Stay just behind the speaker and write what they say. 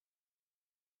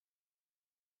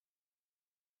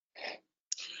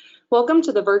Welcome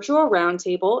to the virtual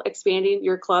roundtable, expanding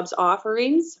your club's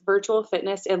offerings, virtual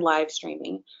fitness and live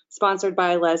streaming, sponsored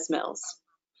by Les Mills.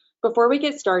 Before we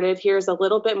get started, here's a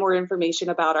little bit more information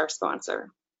about our sponsor.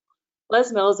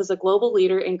 Les Mills is a global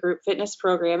leader in group fitness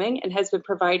programming and has been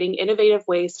providing innovative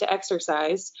ways to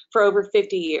exercise for over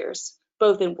 50 years,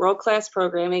 both in world-class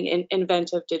programming and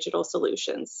inventive digital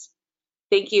solutions.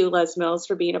 Thank you, Les Mills,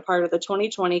 for being a part of the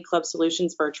 2020 Club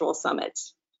Solutions Virtual Summit.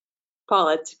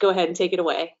 Paula, go ahead and take it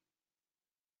away.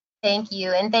 Thank you,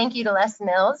 and thank you to Les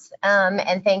Mills,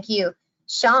 and thank you,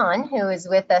 Sean, who is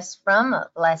with us from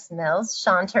Les Mills.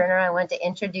 Sean Turner, I want to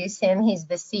introduce him. He's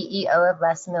the CEO of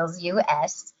Les Mills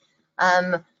US,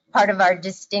 part of our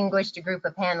distinguished group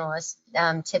of panelists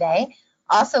today.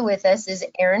 Also with us is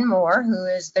Aaron Moore, who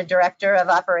is the Director of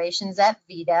Operations at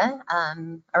Vita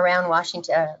around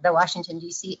the Washington,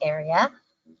 D.C. area.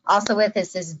 Also with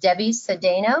us is Debbie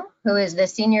Sedano, who is the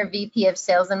Senior VP of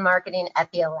Sales and Marketing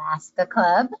at the Alaska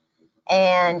Club,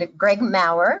 and Greg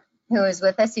Maurer, who is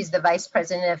with us. He's the Vice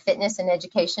President of Fitness and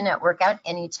Education at Workout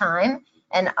Anytime.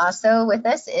 And also with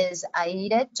us is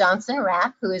Aida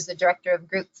Johnson-Rapp, who is the Director of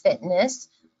Group Fitness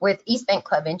with East Bank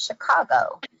Club in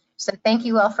Chicago. So thank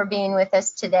you all for being with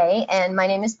us today. And my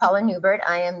name is Paula Newbert.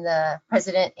 I am the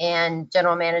President and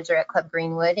General Manager at Club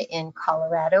Greenwood in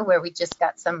Colorado, where we just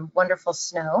got some wonderful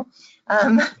snow.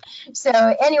 So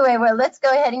anyway, well, let's go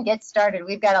ahead and get started.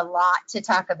 We've got a lot to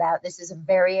talk about. This is a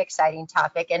very exciting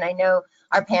topic, and I know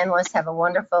our panelists have a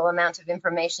wonderful amount of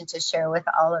information to share with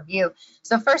all of you.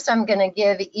 So first, I'm going to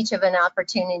give each of an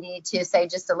opportunity to say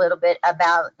just a little bit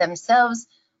about themselves,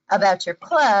 about your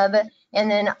club, and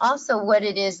then also what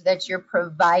it is that you're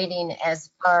providing as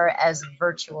far as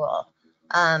virtual.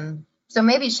 So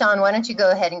maybe, Sean, why don't you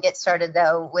go ahead and get started,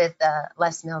 though, with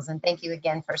Les Mills, and thank you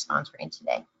again for sponsoring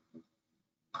today.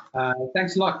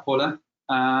 Thanks a lot, Paula.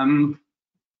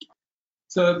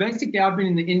 So basically, I've been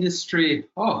in the industry,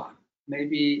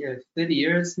 maybe 30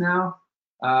 years now,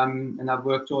 and I've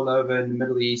worked all over in the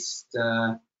Middle East,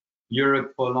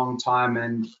 Europe for a long time,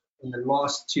 and in the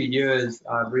last 2 years,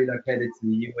 I've relocated to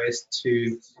the US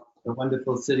to the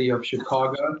wonderful city of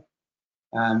Chicago,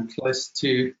 close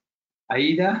to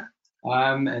AIDA,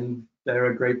 and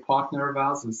they're a great partner of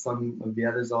ours, and some of the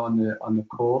others are on the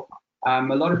call. A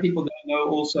lot of people don't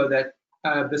know also that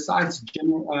besides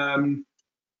doing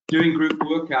group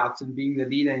workouts and being the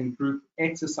leader in group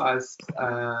exercise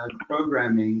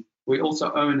programming, we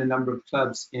also own a number of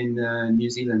clubs in New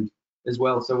Zealand as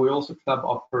well. So we're also club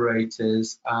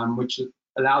operators, which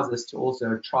allows us to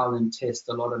also trial and test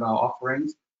a lot of our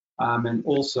offerings, and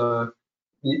also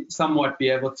somewhat be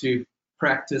able to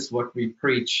practice what we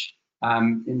preach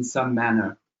in some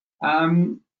manner.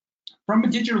 From a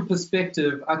digital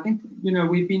perspective, I think,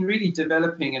 we've been really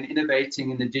developing and innovating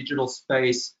in the digital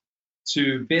space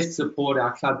to best support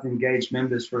our club's engaged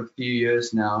members for a few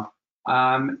years now.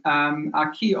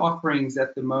 Our key offerings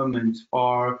at the moment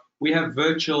are, we have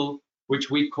virtual, which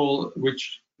we call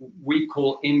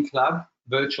in-club,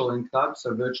 virtual in-club,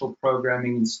 so virtual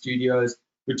programming in studios,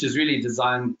 which is really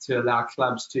designed to allow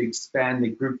clubs to expand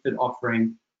their group fit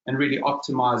offering and really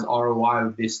optimize ROI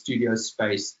of their studio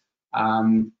space.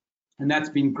 And that's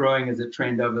been growing as a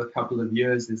trend over a couple of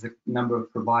years. There's a number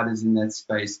of providers in that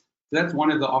space. So that's one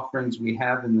of the offerings we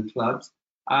have in the clubs.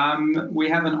 We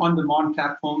have an on-demand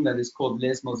platform that is called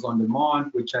Les Mills On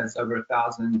Demand, which has over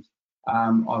 1,000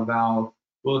 of our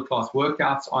world-class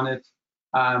workouts on it.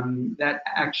 That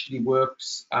actually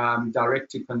works direct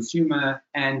to consumer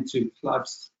and to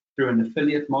clubs through an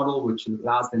affiliate model, which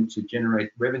allows them to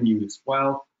generate revenue as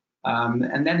well.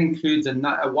 And that includes a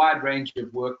wide range of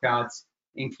workouts,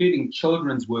 including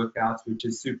children's workouts, which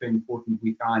is super important,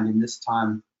 we find, in this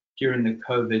time during the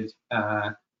COVID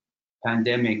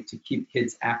pandemic, to keep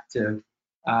kids active.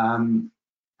 And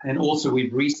also,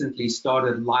 we've recently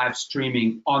started live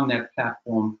streaming on that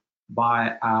platform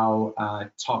by our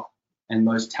top and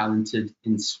most talented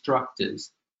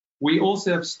instructors. We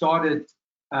also have started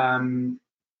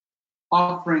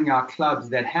offering our clubs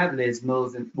that have Les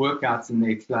Mills and workouts in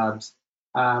their clubs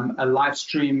a live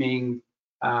streaming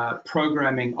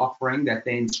programming offering that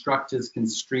the instructors can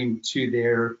stream to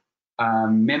their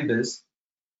members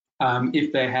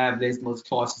if they have Les Mills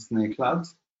classes in their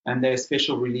clubs, and their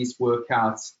special release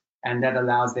workouts, and that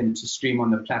allows them to stream on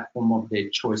the platform of their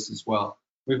choice as well.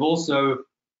 We've also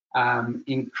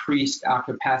increased our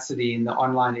capacity in the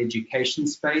online education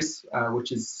space,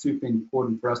 which is super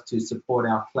important for us to support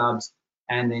our clubs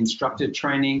and the instructor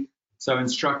training. So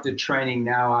instructor training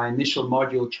now, our initial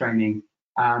module training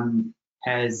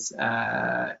is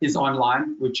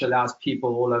online, which allows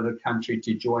people all over the country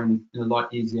to join in a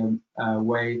lot easier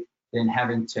way than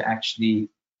having to actually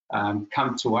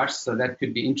come to us. So that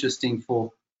could be interesting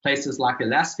for places like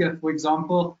Alaska, for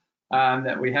example,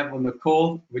 that we have on the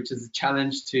call, which is a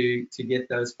challenge to get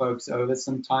those folks over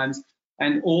sometimes.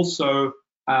 And also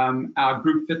our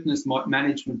group fitness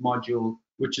management module,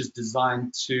 which is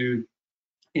designed to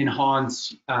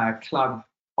enhance club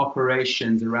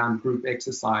operations around group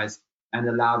exercise and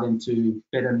allow them to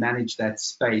better manage that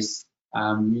space.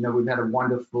 We've had a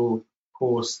wonderful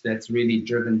course that's really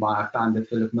driven by our founder,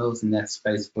 Philip Mills, in that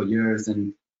space for years.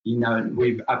 And,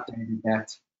 we've updated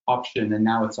that option and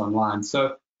now it's online.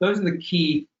 So those are the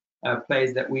key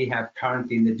plays that we have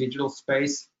currently in the digital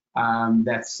space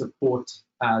that support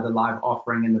the live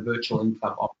offering and the virtual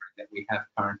in-club offering that we have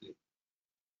currently.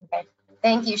 Okay.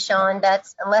 Thank you, Sean.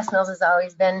 Les Mills has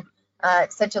always been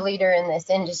such a leader in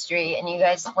this industry, and you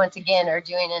guys once again are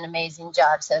doing an amazing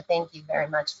job. So thank you very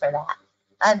much for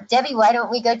that. Debbie, why don't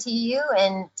we go to you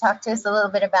and talk to us a little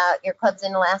bit about your clubs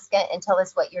in Alaska and tell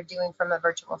us what you're doing from a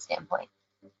virtual standpoint.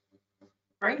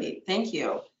 Great, thank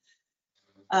you.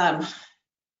 In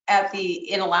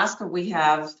Alaska, we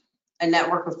have a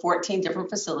network of 14 different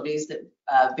facilities that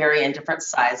vary in different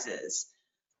sizes.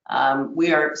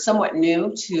 We are somewhat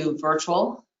new to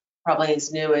virtual, probably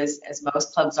as new as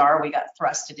most clubs are. We got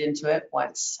thrusted into it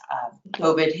once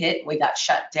COVID hit, we got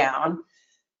shut down.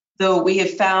 Though we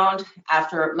have found,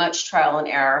 after much trial and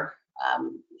error,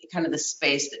 kind of the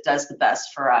space that does the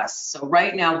best for us. So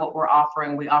right now what we're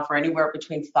offering, we offer anywhere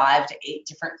between 5 to 8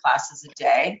 different classes a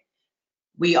day.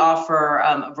 We offer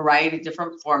a variety of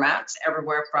different formats,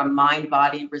 everywhere from mind,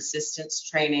 body, resistance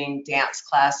training, dance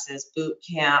classes, boot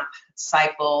camp,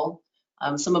 cycle.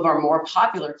 Some of our more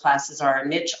popular classes are our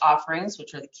niche offerings,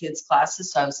 which are the kids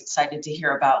classes. So I was excited to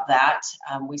hear about that.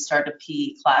 We started a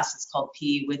PE class, it's called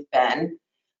PE with Ben.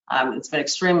 It's been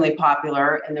extremely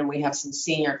popular. And then we have some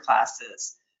senior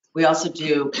classes. We also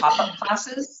do pop-up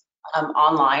classes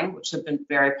online, which have been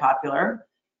very popular.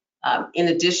 In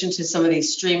addition to some of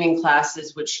these streaming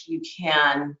classes, which you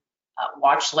can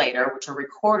watch later, which are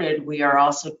recorded, we are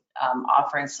also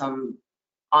offering some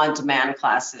on-demand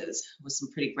classes with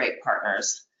some pretty great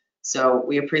partners. So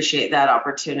we appreciate that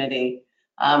opportunity.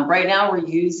 Right now we're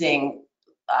using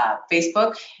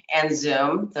Facebook and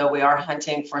Zoom, though we are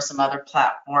hunting for some other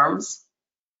platforms.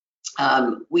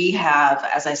 We have,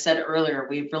 as I said earlier,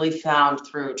 we've really found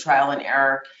through trial and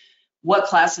error what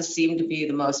classes seem to be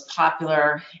the most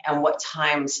popular and what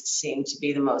times seem to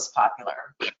be the most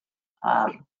popular.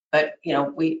 But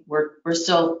we're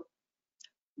still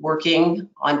working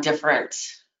on different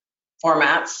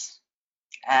formats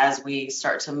as we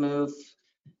start to move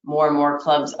more and more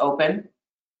clubs open.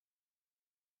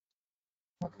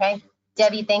 Okay,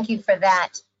 Debbie, thank you for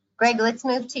that. Greg, let's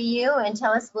move to you and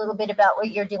tell us a little bit about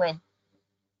what you're doing.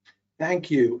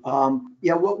 Thank you.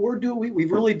 Yeah, what we're doing,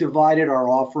 we've really divided our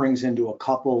offerings into a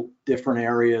couple different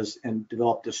areas and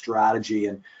developed a strategy.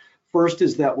 And first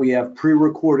is that we have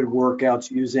pre-recorded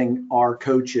workouts using our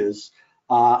coaches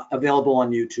available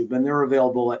on YouTube, and they're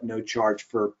available at no charge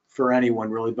for anyone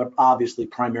really, but obviously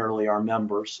primarily our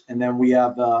members. And then we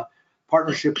have a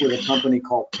partnership with a company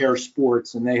called Care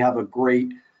Sports, and they have a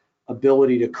great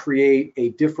ability to create a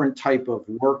different type of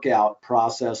workout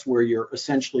process where you're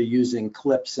essentially using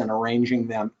clips and arranging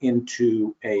them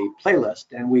into a playlist.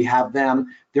 And we have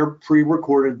them, they're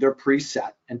pre-recorded, they're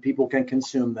preset, and people can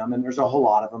consume them. And there's a whole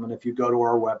lot of them. And if you go to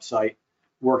our website,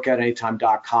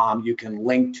 workoutanytime.com, you can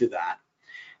link to that.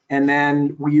 And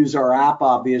then we use our app,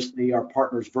 obviously, our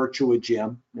partners Virtua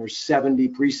Gym. There's 70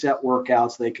 preset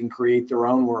workouts. They can create their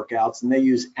own workouts, and they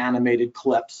use animated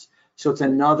clips. So it's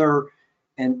another,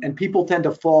 and people tend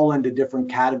to fall into different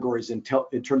categories in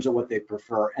terms of what they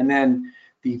prefer. And then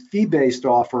the fee-based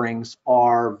offerings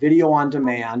are video on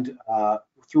demand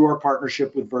through our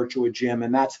partnership with Virtua Gym,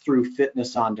 and that's through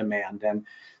Fitness on Demand. And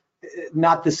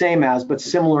not the same as, but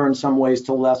similar in some ways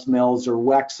to Les Mills or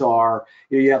Wexar.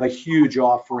 You have a huge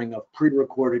offering of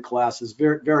pre-recorded classes,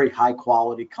 very, very high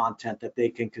quality content that they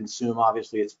can consume.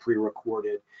 Obviously, it's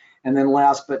pre-recorded. And then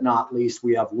last but not least,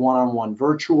 we have one-on-one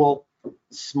virtual,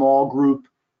 small group,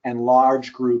 and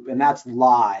large group, and that's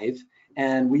live.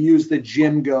 And we use the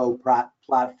GymGo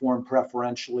platform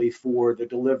preferentially for the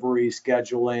delivery,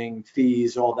 scheduling,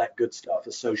 fees, all that good stuff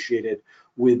associated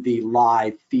with the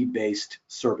live fee-based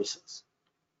services.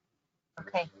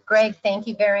 Okay, Greg, thank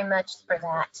you very much for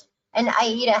that. And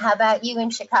Aida, how about you in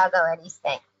Chicago at East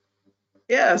Bank?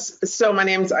 Yes, so my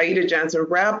name is Aida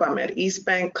Johnson-Rapp. I'm at East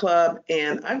Bank Club,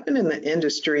 and I've been in the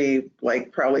industry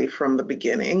like probably from the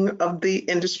beginning of the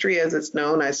industry as it's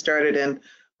known. I started in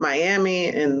Miami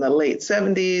in the late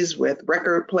 70s with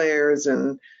record players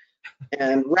and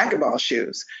racquetball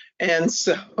shoes. And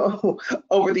so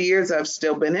over the years, I've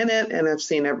still been in it and I've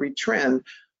seen every trend.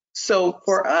 So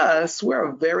for us, we're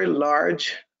a very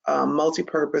large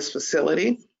multi-purpose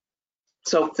facility.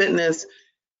 So fitness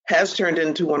has turned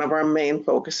into one of our main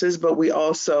focuses, but we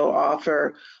also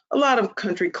offer a lot of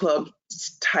country club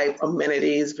type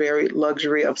amenities, very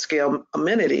luxury upscale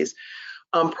amenities.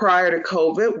 Prior to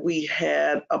COVID, we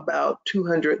had about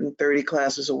 230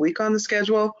 classes a week on the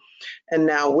schedule. And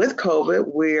now with COVID,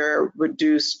 we're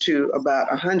reduced to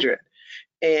about 100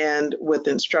 and with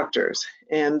instructors.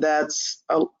 And that's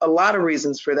a lot of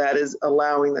reasons for that is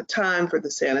allowing the time for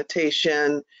the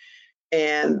sanitation.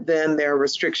 And then there are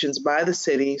restrictions by the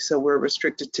city. So we're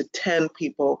restricted to 10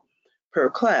 people per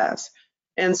class.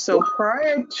 And so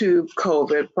prior to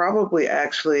COVID, probably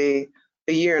actually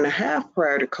a year and a half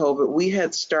prior to COVID, we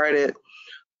had started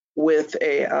with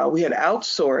we had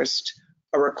outsourced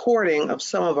a recording of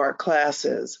some of our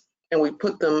classes and we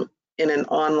put them in an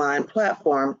online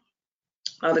platform.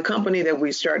 The company that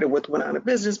we started with went out of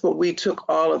business, but we took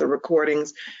all of the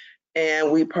recordings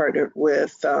and we partnered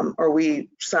with, or we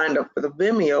signed up for the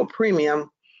Vimeo Premium,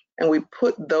 and we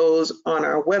put those on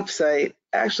our website,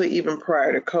 actually even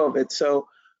prior to COVID. So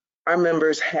our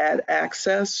members had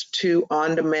access to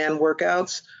on-demand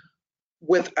workouts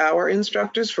with our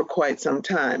instructors for quite some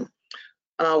time.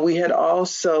 We had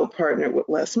also partnered with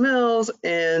Les Mills,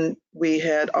 and we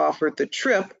had offered the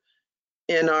trip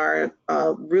in our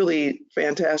really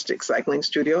fantastic cycling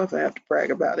studio, if I have to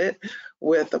brag about it,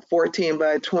 with a 14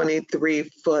 by 23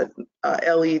 foot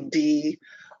LED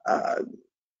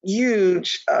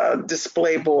huge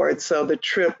display board. So the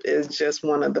trip is just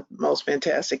one of the most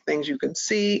fantastic things you can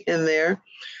see in there.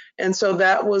 And so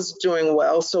that was doing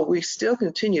well. So we still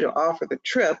continue to offer the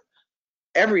trip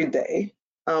every day.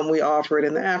 We offer it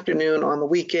in the afternoon, on the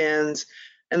weekends.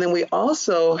 And then we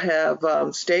also have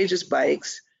Stages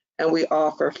bikes, and we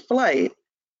offer flight.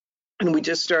 And we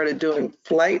just started doing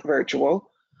flight virtual.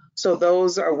 So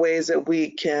those are ways that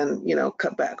we can, you know,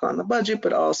 cut back on the budget,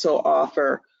 but also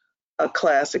offer a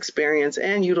class experience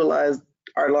and utilize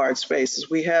our large spaces.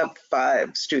 We have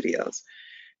 5 studios.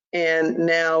 And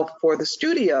now for the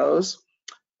studios,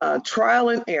 trial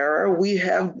and error, we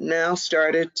have now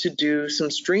started to do some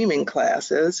streaming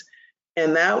classes.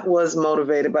 And that was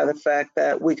motivated by the fact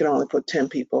that we could only put 10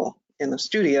 people in the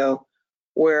studio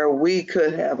where we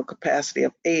could have a capacity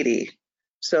of 80.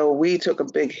 So we took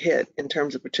a big hit in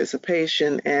terms of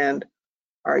participation, and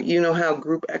you know how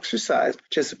group exercise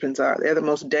participants are. They're the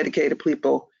most dedicated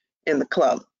people in the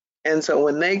club. And so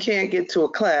when they can't get to a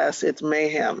class, it's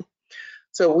mayhem.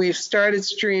 So we've started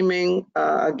streaming,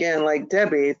 again, like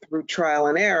Debbie, through trial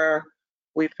and error.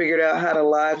 We figured out how to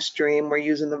live stream. We're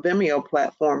using the Vimeo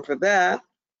platform for that.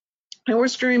 And we're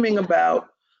streaming about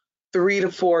 3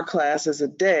 to 4 classes a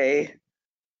day,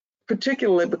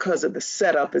 particularly because of the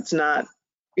setup. It's not,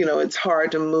 you know, it's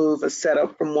hard to move a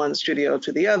setup from one studio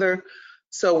to the other.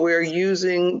 So we're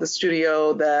using the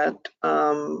studio that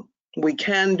we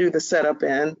can do the setup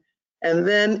in. And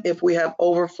then if we have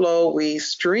overflow, we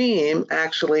stream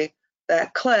actually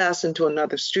that class into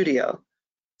another studio.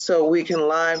 So we can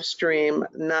live stream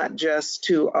not just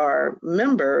to our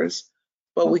members,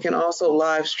 but we can also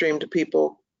live stream to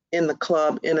people in the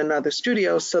club in another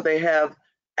studio so they have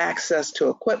access to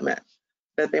equipment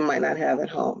that they might not have at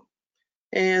home.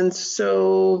 And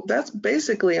so that's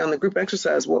basically on the group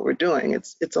exercise what we're doing.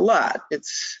 It's a lot.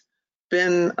 It's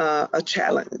been a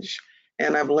challenge,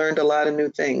 and I've learned a lot of new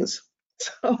things.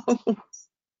 So.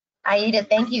 Aida,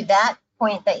 thank you. That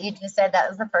point that you just said, that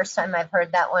was the first time I've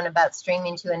heard that one about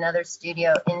streaming to another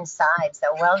studio inside. So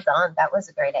well done. That was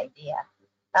a great idea.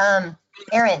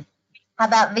 Aaron, how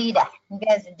about Vita? You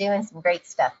guys are doing some great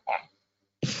stuff there.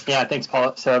 Yeah, thanks,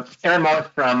 Paula. So Aaron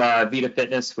Mullet from Vita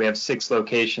Fitness. We have 6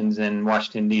 locations in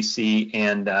Washington, D.C.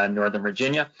 and Northern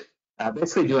Virginia.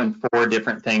 Basically doing 4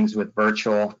 different things with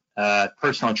virtual.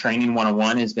 Personal training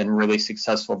 101 has been really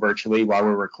successful virtually while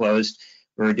we were closed.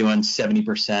 We were doing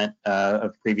 70%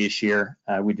 of previous year.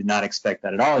 We did not expect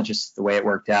that at all, just the way it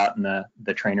worked out, and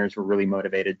the trainers were really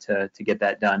motivated to get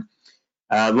that done.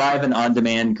 Live and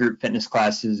on-demand group fitness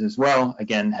classes as well,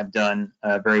 again, have done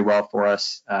very well for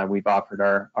us. We've offered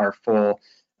our full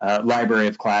library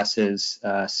of classes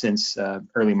since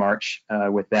early March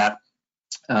with that.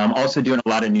 Also doing a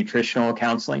lot of nutritional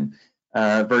counseling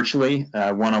virtually,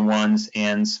 one-on-ones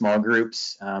and small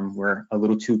groups. We're a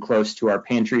little too close to our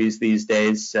pantries these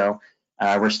days, so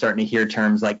we're starting to hear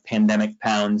terms like pandemic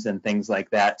pounds and things like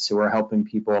that. So we're helping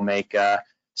people make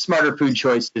smarter food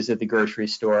choices at the grocery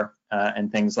store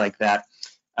and things like that.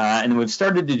 And we've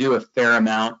started to do a fair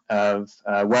amount of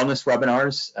wellness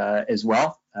webinars as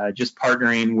well, just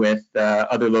partnering with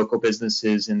other local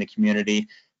businesses in the community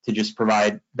to just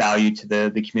provide value to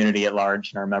the community at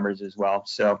large and our members as well.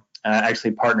 So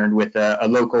actually partnered with a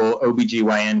local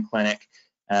OBGYN clinic,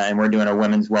 and we're doing a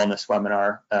women's wellness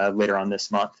webinar later on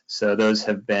this month. So those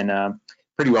have been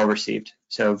pretty well received.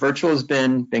 So virtual has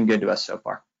been good to us so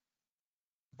far.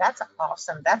 That's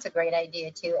awesome. That's a great idea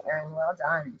too, Aaron. Well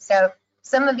done. So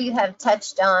some of you have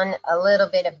touched on a little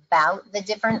bit about the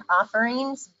different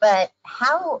offerings, but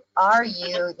how are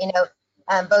you,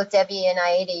 both Debbie and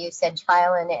Aida, you said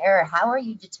trial and error. How are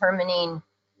you determining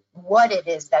what it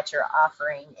is that you're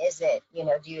offering? Is it,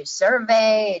 do you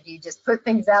survey? Do you just put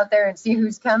things out there and see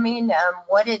who's coming?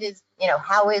 What it is,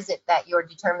 how is it that you're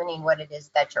determining what it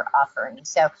is that you're offering?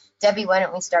 So Debbie, why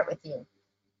don't we start with you?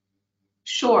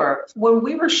 Sure. When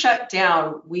we were shut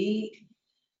down, we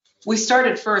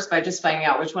started first by just finding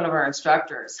out which one of our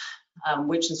instructors,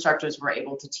 which instructors were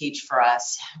able to teach for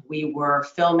us. We were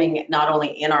filming not only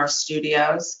in our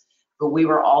studios, but we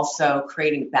were also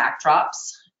creating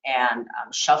backdrops and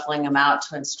shuffling them out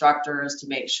to instructors to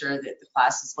make sure that the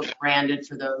classes look branded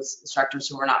for those instructors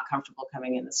who were not comfortable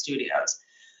coming in the studios.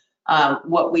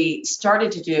 What we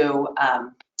started to do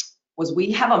was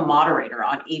we have a moderator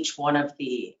on each one of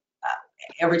the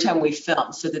every time we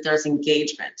film, so that there's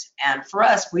engagement. And for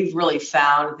us, we've really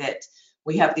found that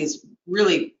we have these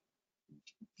really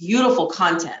beautiful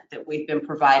content that we've been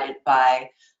provided by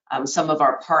some of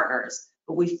our partners.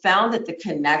 But we found that the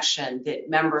connection that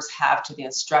members have to the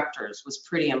instructors was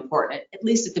pretty important, at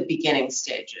least at the beginning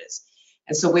stages.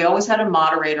 And so we always had a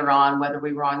moderator on, whether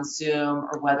we were on Zoom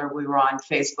or whether we were on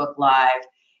Facebook Live.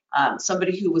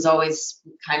 Somebody who was always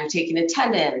kind of taking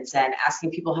attendance and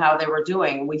asking people how they were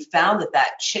doing. We found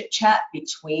that chit chat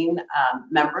between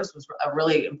members was a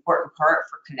really important part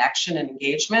for connection and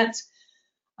engagement.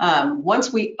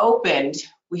 Once we opened,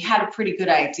 we had a pretty good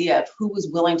idea of who was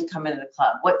willing to come into the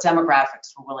club, what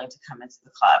demographics were willing to come into the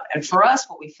club. And for us,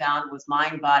 what we found was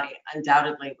Mindbody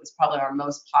undoubtedly was probably our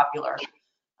most popular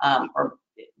or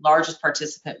largest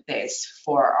participant base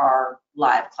for our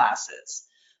live classes.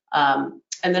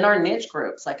 And then our niche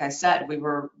groups, like I said, we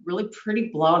were really pretty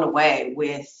blown away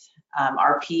with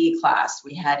our PE class.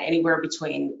 We had anywhere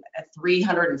between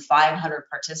 300 and 500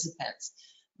 participants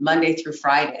Monday through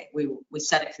Friday. We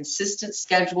set a consistent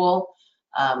schedule.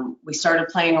 We started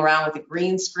playing around with the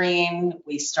green screen.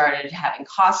 We started having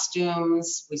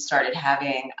costumes. We started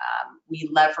having, we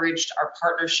leveraged our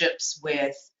partnerships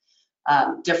with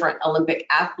different Olympic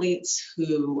athletes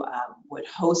who would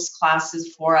host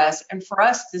classes for us. And for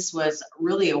us, this was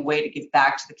really a way to give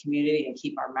back to the community and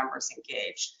keep our members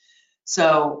engaged.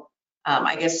 So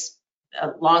I guess,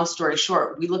 long story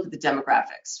short, we look at the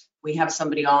demographics. We have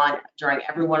somebody on during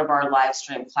every one of our live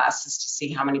stream classes to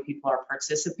see how many people are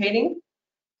participating.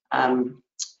 And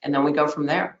then we go from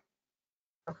there.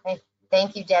 Okay.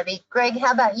 Thank you, Debbie. Greg,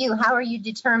 how about you? How are you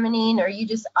determining? Are you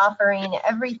just offering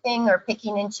everything or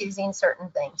picking and choosing certain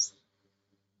things?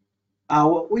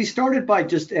 We started by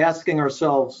just asking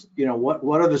ourselves,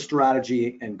 what are the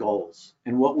strategy and goals?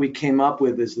 And what we came up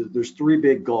with is that there's 3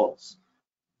 big goals.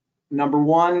 Number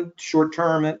 1,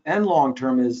 short-term and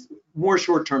long-term is, more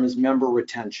short-term is member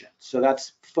retention. So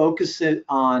that's focus it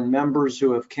on members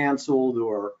who have canceled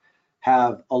or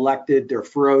have elected, they're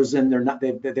frozen,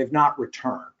 they've not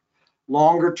returned.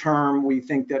 Longer term, we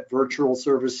think that virtual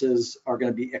services are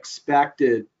going to be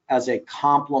expected as a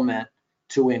complement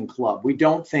to in-club. We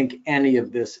don't think any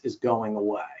of this is going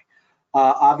away.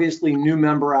 Obviously, new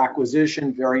member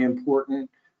acquisition, very important.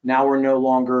 Now we're no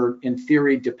longer, in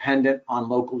theory, dependent on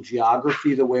local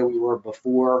geography the way we were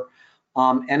before.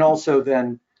 And also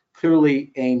then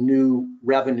clearly a new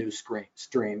revenue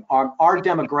stream. Our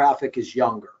demographic is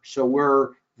younger, so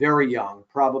we're very young,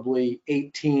 probably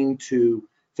 18 to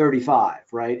 35,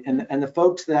 right? And the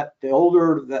folks the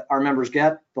older that our members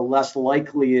get, the less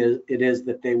likely it is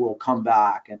that they will come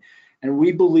back. And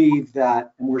we believe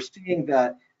that, and we're seeing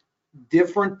that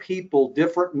different people,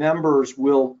 different members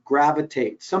will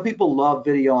gravitate. Some people love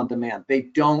video on demand. They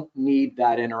don't need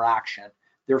that interaction.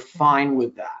 They're fine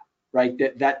with that, right?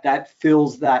 That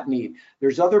fills that need.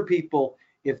 There's other people,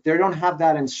 if they don't have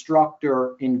that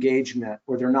instructor engagement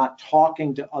or they're not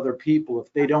talking to other people,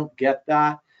 if they don't get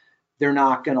that, they're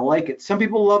not going to like it. Some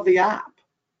people love the app,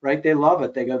 right? They love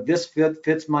it. They go, this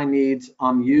fits my needs.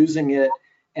 I'm using it.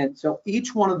 And so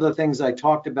each one of the things I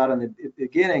talked about in the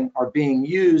beginning are being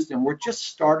used, and we're just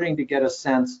starting to get a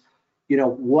sense,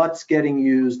 what's getting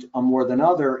used more than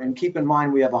other. And keep in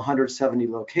mind, we have 170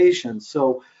 locations.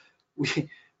 So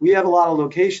we have a lot of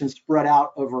locations spread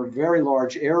out over very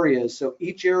large areas. So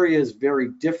each area is very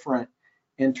different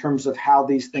in terms of how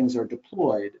these things are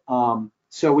deployed.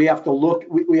 So we have to look,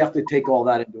 we have to take all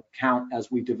that into account as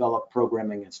we develop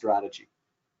programming and strategy.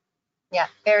 Yeah,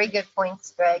 very good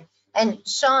points, Greg. And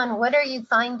Sean, what are you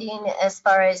finding as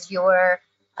far as your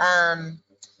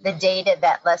the data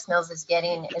that Les Mills is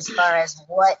getting as far as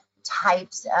what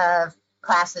types of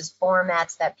classes,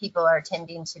 formats that people are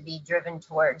tending to be driven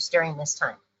towards during this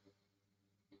time?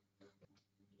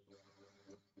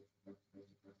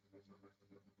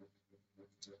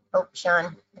 Oh,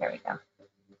 Sean, there we go.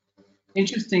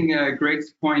 Interesting,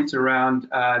 Greg's point around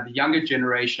the younger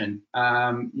generation.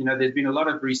 There's been a lot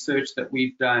of research that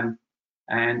we've done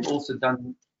and also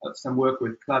done some work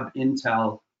with Club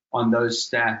Intel on those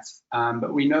stats.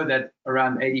 But we know that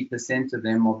around 80% of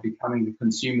them are becoming the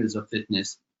consumers of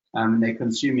fitness. And they're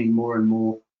consuming more and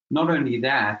more. Not only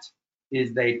that,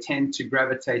 is they tend to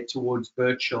gravitate towards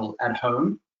virtual at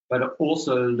home, but are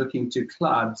also looking to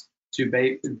clubs to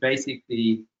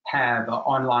basically have an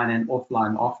online and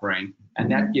offline offering.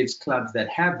 And that gives clubs that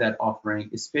have that offering,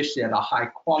 especially at a high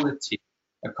quality,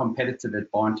 a competitive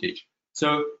advantage.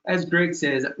 So as Greg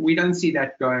says, we don't see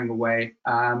that going away.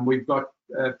 We've got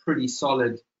pretty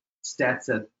solid stats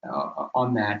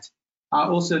on that. I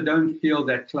also don't feel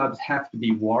that clubs have to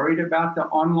be worried about the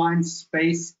online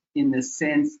space in the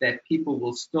sense that people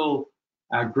will still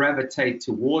gravitate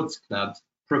towards clubs,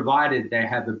 provided they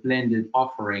have a blended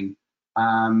offering.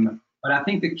 But I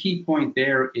think the key point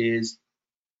there is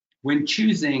when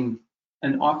choosing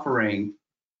an offering,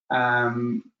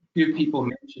 few people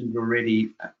mentioned already,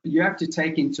 you have to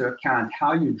take into account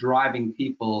how you're driving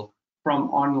people from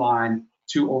online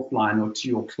to offline or to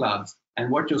your clubs and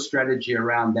what your strategy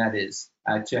around that is,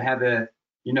 to have a,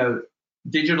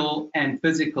 digital and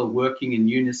physical working in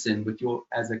unison with your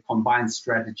as a combined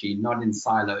strategy, not in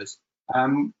silos,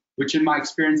 which in my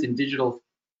experience in digital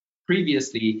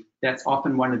previously, that's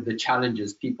often one of the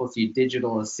challenges. People see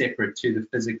digital as separate to the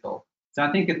physical. So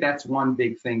I think that that's one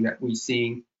big thing that we're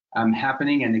seeing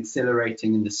happening and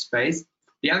accelerating in the space.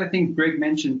 The other thing Greg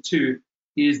mentioned too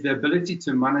is the ability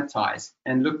to monetize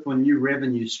and look for new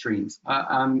revenue streams.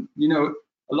 A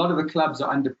lot of the clubs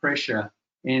are under pressure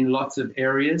in lots of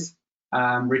areas.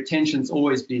 Retention's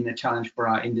always been a challenge for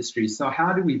our industry. So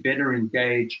how do we better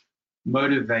engage,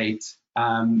 motivate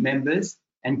members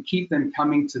and keep them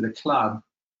coming to the club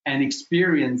and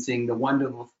experiencing the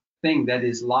wonderful thing that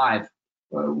is live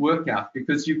workout?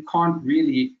 Because you can't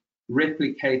really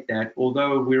replicate that,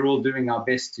 although we're all doing our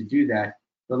best to do that.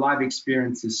 The live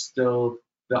experience is still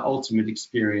the ultimate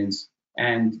experience,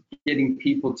 and getting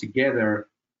people together,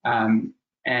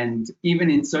 and even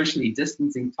in socially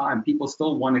distancing time, people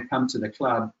still want to come to the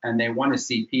club and they want to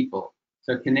see people.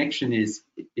 So connection is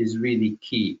really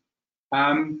key.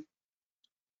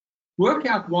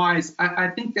 Workout wise, I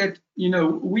think that,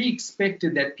 we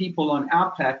expected that people on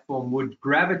our platform would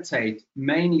gravitate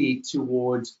mainly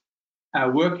towards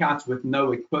workouts with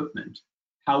no equipment.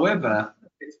 However,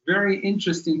 it's very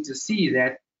interesting to see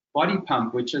that Body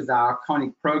Pump, which is our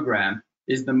iconic program,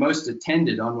 is the most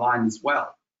attended online as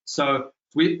well. So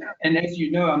and as you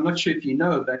know, I'm not sure if you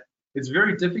know, but it's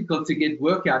very difficult to get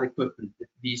workout equipment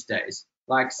these days.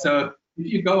 So if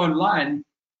you go online,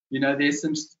 there's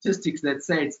some statistics that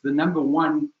say it's the number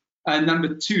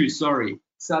two,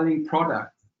 selling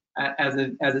product as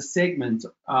a segment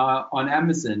on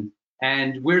Amazon.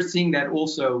 And we're seeing that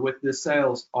also with the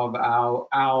sales of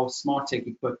our smart tech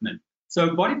equipment.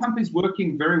 So Body Pump is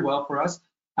working very well for us.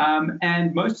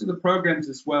 And most of the programs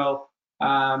as well,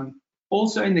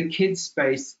 also in the kids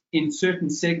space, in certain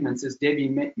segments, as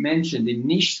Debbie mentioned, in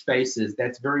niche spaces,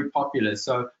 that's very popular.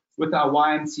 So with our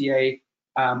YMCA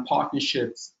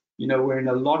partnerships, we're in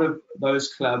a lot of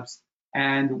those clubs.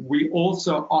 And we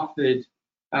also offered,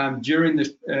 during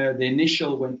the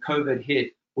initial, when COVID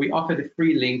hit, we offered a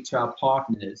free link to our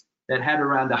partners that had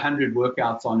around 100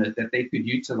 workouts on it that they could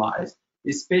utilize,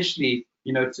 especially,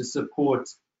 to support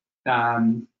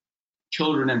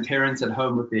children and parents at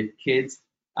home with their kids.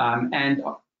 And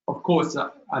of course,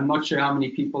 I'm not sure how many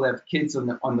people have kids on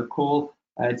the call.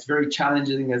 It's very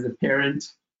challenging as a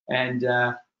parent,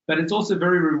 but it's also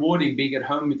very rewarding being at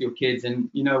home with your kids. And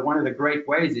one of the great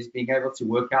ways is being able to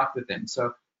work out with them.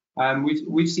 So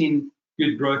we've seen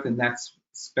good growth in that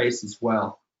space as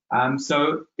well.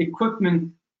 So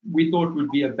equipment we thought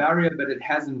would be a barrier, but it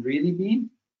hasn't really been.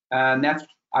 And that's,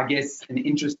 I guess, an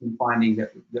interesting finding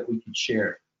that we could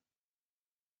share.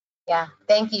 Yeah,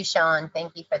 thank you, Sean.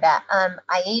 Thank you for that.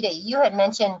 Aida, you had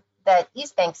mentioned that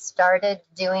East Bank started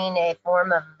doing a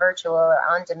form of virtual or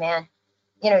on-demand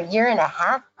year and a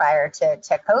half prior to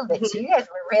COVID. So you guys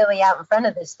were really out in front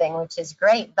of this thing, which is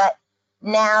great. But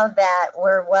now that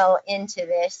we're well into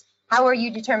this, how are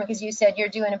you determined? Because you said you're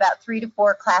doing about 3 to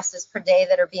 4 classes per day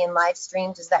that are being live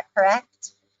streamed. Is that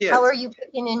correct? Yes. How are you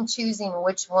picking and choosing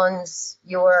which ones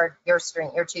you're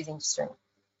choosing to stream?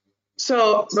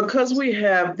 So because we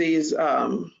have these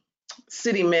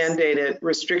city mandated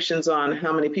restrictions on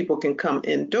how many people can come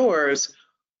indoors,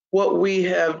 what we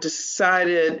have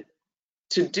decided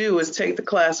to do is take the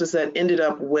classes that ended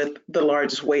up with the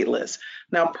largest wait list.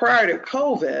 Now, prior to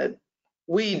COVID,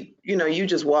 you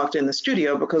just walked in the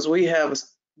studio because we have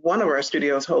one of our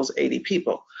studios holds 80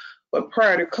 people. But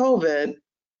prior to COVID,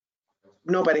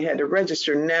 nobody had to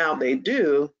register. Now they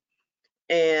do.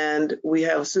 And we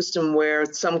have a system where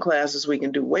some classes we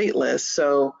can do wait lists.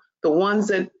 So the ones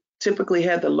that typically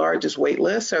had the largest wait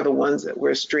lists are the ones that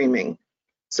we're streaming.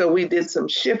 So we did some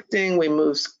shifting, we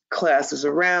moved classes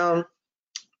around.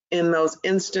 In those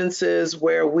instances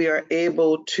where we are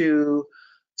able to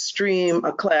stream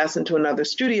a class into another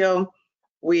studio,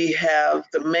 we have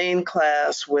the main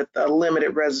class with a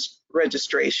limited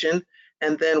registration,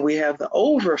 and then we have the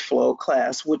overflow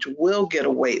class, which will get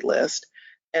a wait list,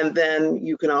 and then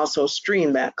you can also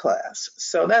stream that class.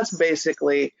 So that's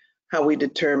basically how we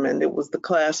determined it was the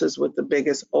classes with the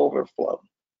biggest overflow.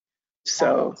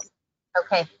 So.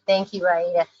 Okay, thank you,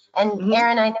 Aida. And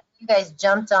Aaron, I know you guys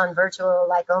jumped on virtual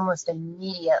like almost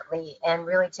immediately and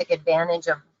really took advantage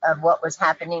of what was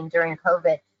happening during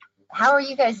COVID. How are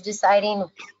you guys deciding,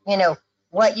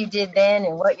 what you did then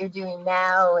and what you're doing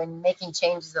now and making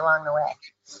changes along the way?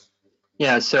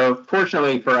 Yeah, so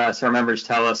fortunately for us, our members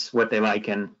tell us what they like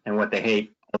and what they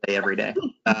hate all day, every day.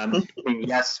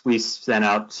 Yes, we sent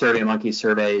out SurveyMonkey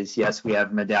surveys. Yes, we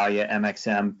have Medallia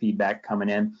MXM feedback coming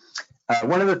in.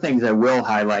 One of the things I will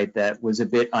highlight that was a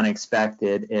bit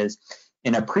unexpected is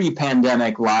in a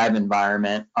pre-pandemic live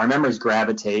environment, our members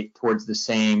gravitate towards the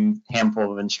same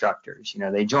handful of instructors.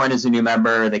 They join as a new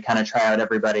member, they kind of try out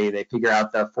everybody, they figure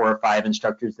out the 4 or 5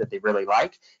 instructors that they really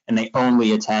like, and they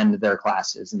only attend their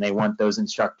classes, and they want those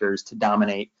instructors to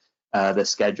dominate the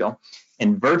schedule.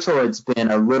 In virtual, it's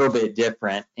been a little bit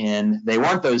different, and they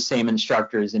want those same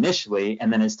instructors initially,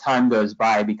 and then as time goes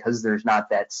by, because there's not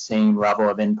that same level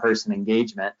of in-person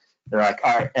engagement, they're like,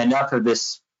 all right, enough of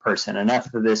this person,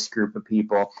 enough of this group of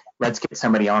people. Let's get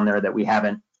somebody on there that we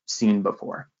haven't seen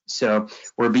before. So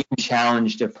we're being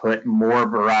challenged to put more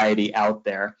variety out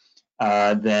there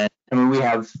we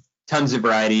have tons of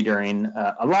variety during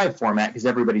a live format because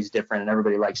everybody's different and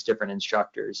everybody likes different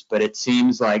instructors. But it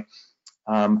seems like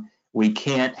we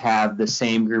can't have the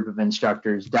same group of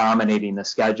instructors dominating the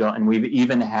schedule, and we've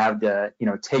even had to,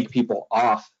 take people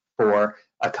off for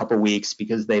a couple weeks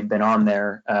because they've been on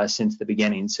there since the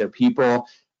beginning. So people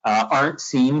aren't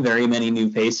seeing very many new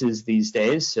faces these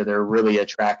days, so they're really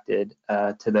attracted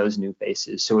to those new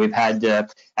faces. So we've had to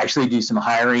actually do some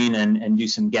hiring and do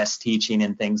some guest teaching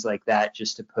and things like that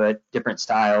just to put different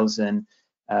styles and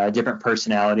different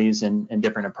personalities and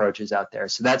different approaches out there.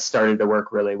 So that started to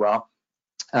work really well.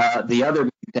 The other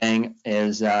big thing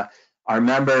is our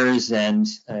members and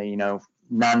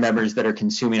non-members that are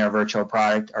consuming our virtual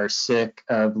product are sick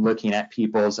of looking at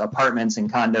people's apartments and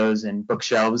condos and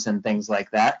bookshelves and things like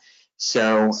that.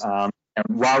 So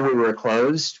while we were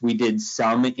closed, we did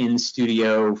some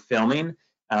in-studio filming,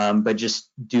 but just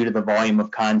due to the volume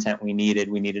of content we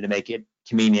needed to make it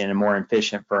convenient and more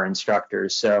efficient for our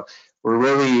instructors. So we're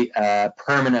really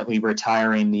permanently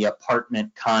retiring the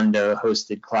apartment condo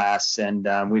hosted class, and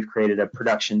we've created a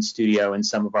production studio in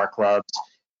some of our clubs,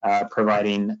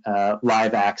 providing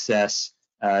live access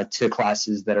to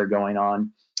classes that are going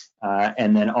on,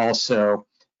 and then also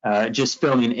just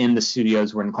filming in the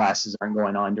studios when classes aren't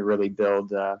going on to really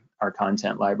build our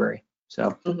content library.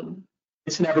 So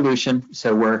it's an evolution,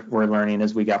 so we're learning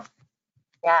as we go.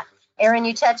 Yeah. Aaron,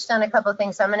 you touched on a couple of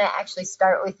things. So I'm going to actually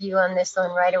start with you on this one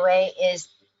right away, is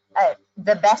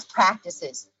the best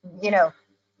practices.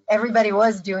 Everybody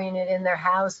was doing it in their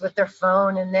house with their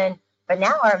phone, but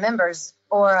now our members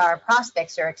or our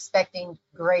prospects are expecting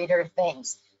greater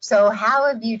things. So how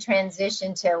have you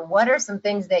transitioned to what are some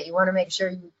things that you want to make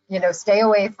sure you stay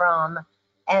away from,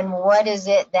 and what is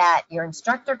it that your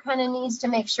instructor kind of needs to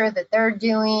make sure that they're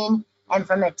doing? And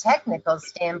from a technical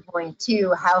standpoint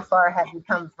too, how far have you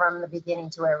come from the beginning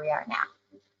to where we are now?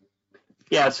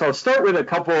 Yeah, so I'll start with a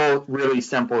couple really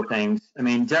simple things. I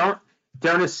mean, don't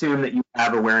assume that you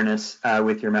have awareness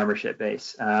with your membership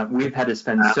base. We've had to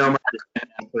spend so much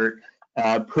effort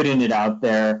putting it out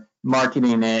there,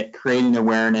 marketing it, creating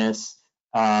awareness.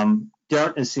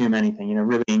 Don't assume anything,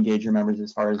 really engage your members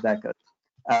as far as that goes.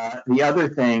 The other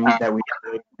thing that we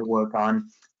have to work on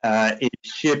is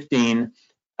shifting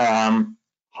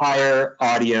higher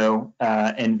audio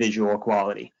and visual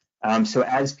quality. So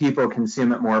as people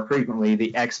consume it more frequently,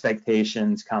 the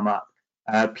expectations come up.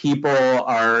 People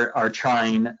are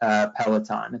trying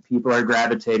Peloton. People are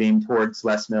gravitating towards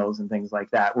Les Mills and things like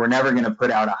that. We're never going to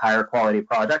put out a higher quality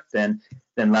product than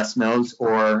Les Mills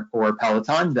or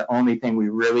Peloton. The only thing we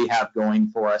really have going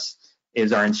for us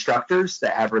is our instructors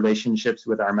that have relationships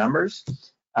with our members,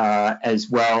 as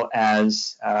well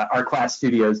as our class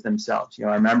studios themselves. You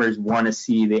know, our members want to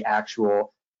see the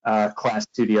actual class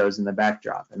studios in the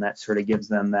backdrop, and that sort of gives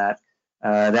them that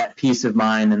peace of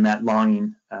mind and that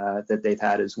longing that they've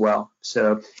had as well.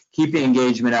 So keep the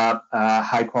engagement up,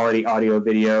 high quality audio,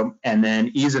 video, and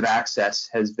then ease of access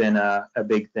has been a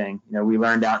big thing. You know, we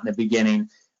learned out in the beginning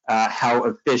how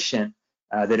efficient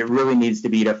that it really needs to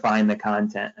be to find the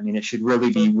content. I mean, it should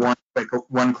really be one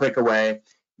click away.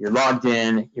 You're logged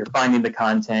in, you're finding the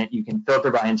content, you can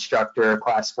filter by instructor,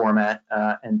 class format,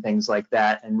 and things like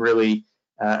that, and really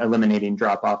eliminating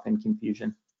drop off and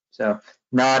confusion. So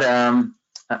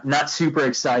not super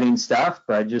exciting stuff,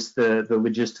 but just the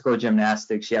logistical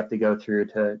gymnastics you have to go through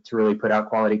to really put out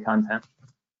quality content.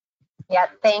 Yeah,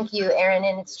 thank you, Aaron.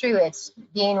 And it's true, it's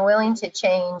being willing to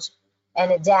change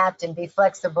and adapt and be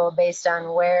flexible based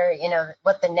on where, you know,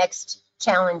 what the next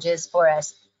challenge is for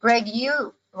us. Greg,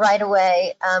 you right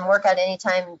away Workout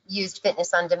Anytime used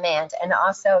Fitness on Demand, and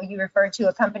also you referred to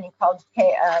a company called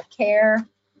Care.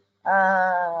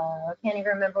 I can't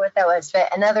even remember what that was,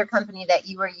 but another company that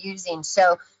you were using.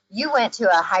 So you went to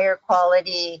a higher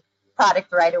quality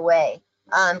product right away.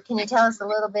 Can you tell us a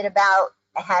little bit about,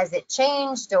 has it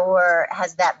changed, or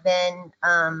has that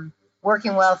been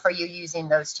working well for you using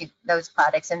those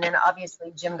products? And then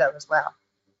obviously Jimgo as well.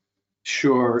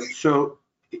 Sure. So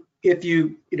if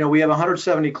you know, we have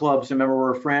 170 clubs, and remember,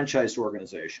 we're a franchise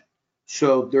organization.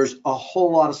 So there's a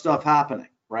whole lot of stuff happening,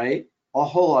 right? A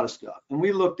whole lot of stuff. And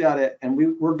we looked at it, and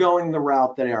we're going the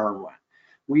route that Aaron went.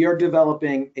 We are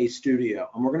developing a studio,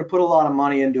 and we're going to put a lot of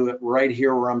money into it right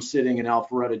here where I'm sitting in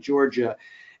Alpharetta, Georgia.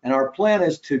 And our plan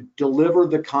is to deliver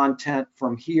the content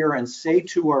from here and say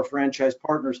to our franchise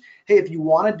partners, hey, if you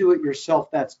want to do it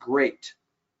yourself, that's great.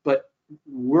 But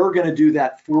we're going to do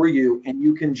that for you, and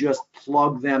you can just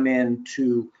plug them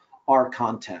into our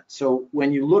content. So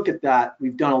when you look at that,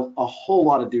 we've done a whole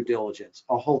lot of due diligence,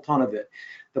 a whole ton of it.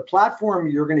 The platform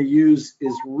you're going to use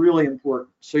is really important.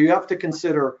 So you have to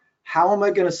consider, how am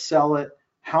I going to sell it?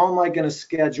 How am I going to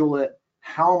schedule it?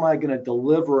 How am I going to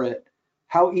deliver it?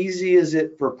 How easy is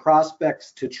it for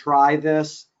prospects to try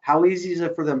this? How easy is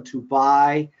it for them to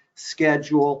buy,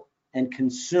 schedule, and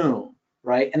consume,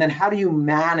 right? And then how do you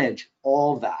manage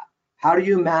all that? How do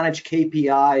you manage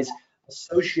KPIs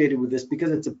associated with this?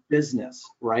 Because it's a business,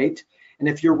 right? And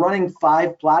if you're running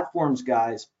 5 platforms,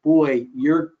 guys, boy,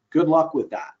 you're good luck with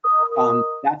that.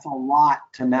 That's a lot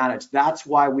to manage. That's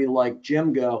why we like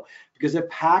Jimgo, because it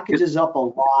packages up a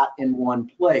lot in one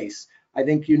place. I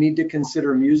think you need to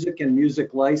consider music and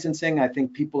music licensing. I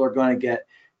think people are going to get,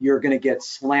 you're going to get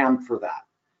slammed for that.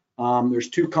 There's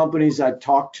 2 companies I've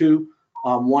talked to.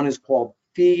 One is called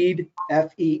Feed,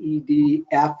 F-E-E-D,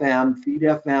 FM, Feed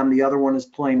FM. The other one is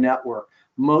Play Network.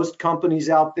 Most companies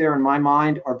out there, in my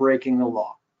mind, are breaking the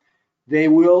law. They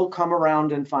will come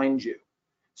around and find you.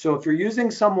 So if you're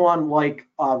using someone like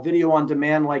video on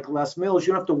demand like Les Mills,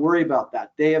 you don't have to worry about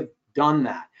that. They have done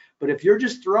that. But if you're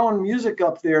just throwing music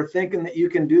up there thinking that you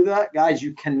can do that, guys,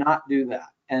 you cannot do that.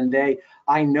 And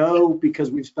I know,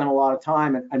 because we've spent a lot of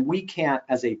time, and we can't,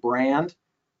 as a brand,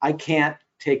 I can't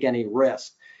take any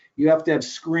risk. You have to have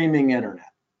screaming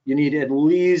internet. You need at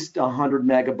least 100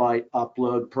 megabyte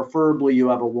upload. Preferably you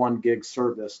have a 1 gig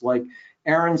service. Like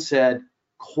Aaron said,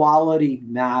 quality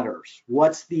matters.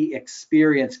 What's the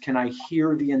experience? Can I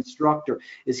hear the instructor?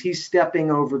 Is he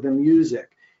stepping over the music?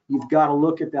 You've got to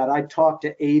look at that. I talked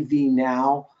to AV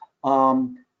Now.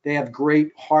 They have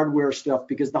great hardware stuff,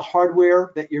 because the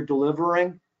hardware that you're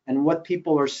delivering and what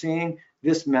people are seeing,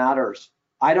 this matters.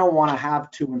 I don't want to have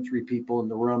 2 and 3 people in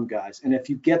the room, guys. And if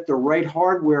you get the right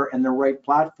hardware and the right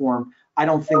platform, I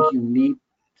don't think you need it.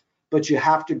 But you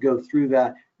have to go through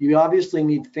that. You obviously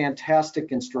need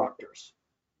fantastic instructors.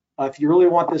 If you really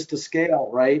want this to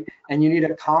scale, right? And you need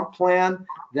a comp plan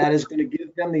that is going to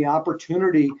give them the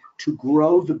opportunity to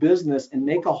grow the business and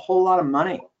make a whole lot of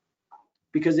money.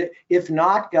 Because if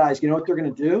not, guys, you know what they're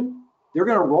going to do? They're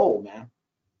going to roll, man.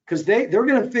 Because they're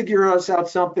going to figure us out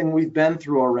something we've been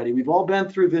through already. We've all been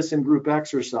through this in group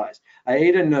exercise.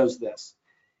 Aida knows this.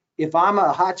 If I'm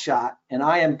a hotshot and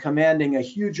I am commanding a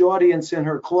huge audience in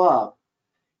her club,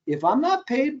 if I'm not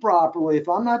paid properly, if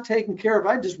I'm not taken care of,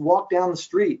 I just walk down the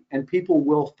street and people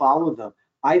will follow them.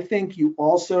 I think you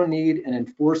also need an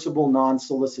enforceable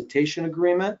non-solicitation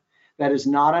agreement that is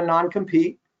not a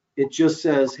non-compete. It just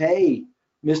says, hey,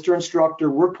 Mr. Instructor,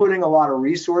 we're putting a lot of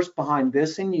resource behind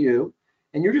this and you,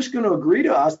 and you're just going to agree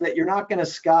to us that you're not going to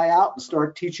sky out and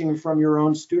start teaching from your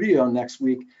own studio next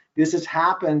week. This has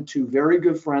happened to very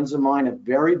good friends of mine, a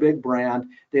very big brand.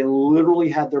 They literally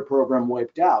had their program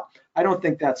wiped out. I don't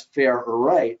think that's fair or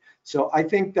right. So I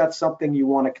think that's something you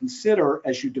want to consider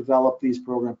as you develop these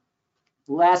programs.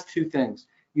 Last two things,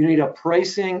 you need a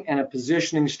pricing and a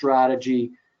positioning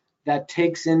strategy that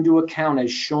takes into account,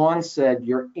 as Sean said,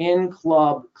 your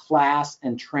in-club class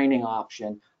and training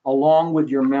option, along with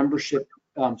your membership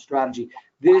strategy.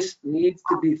 This needs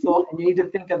to be thought, and you need to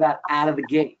think of that out of the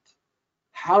gate.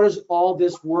 How does all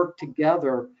this work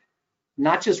together,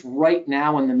 not just right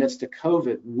now in the midst of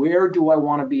COVID? Where do I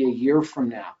want to be a year from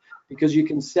now? Because you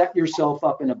can set yourself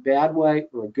up in a bad way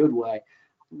or a good way.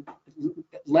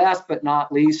 Last but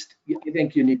not least, I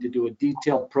think you need to do a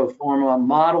detailed pro forma,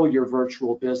 model your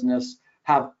virtual business,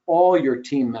 have all your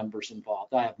team members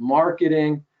involved. I have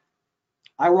marketing.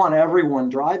 I want everyone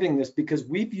driving this because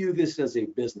we view this as a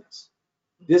business.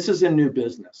 This is a new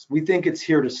business. We think it's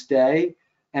here to stay.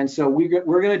 And so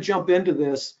we're going to jump into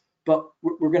this, but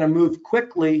we're going to move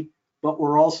quickly, but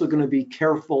we're also going to be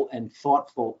careful and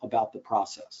thoughtful about the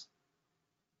process.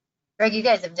 Greg, you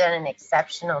guys have done an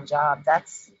exceptional job.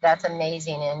 That's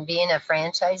amazing. And being a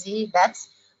franchisee, that's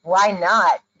why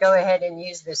not go ahead and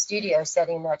use the studio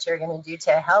setting that you're going to do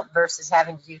to help versus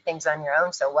having to do things on your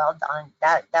own. So well done.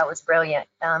 That was brilliant.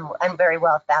 I'm very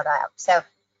well thought out. So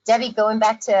Debbie, going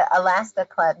back to Alaska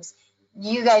Clubs,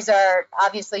 you guys are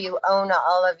obviously, you own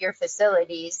all of your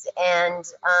facilities and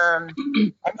have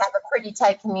a pretty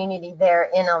tight community there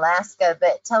in Alaska.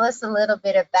 But tell us a little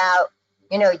bit about,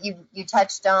 you know, you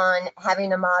touched on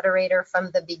having a moderator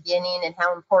from the beginning and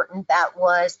how important that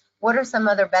was. What are some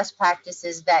other best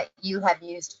practices that you have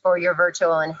used for your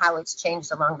virtual and how it's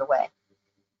changed along the way?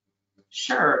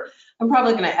 Sure. I'm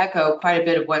probably going to echo quite a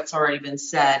bit of what's already been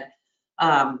said.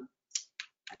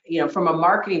 You know, from a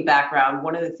marketing background,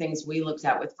 one of the things we looked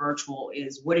at with virtual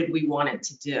is what did we want it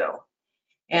to do?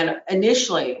 And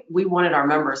initially, we wanted our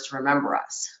members to remember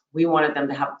us. We wanted them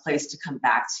to have a place to come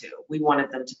back to. We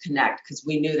wanted them to connect because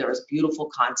we knew there was beautiful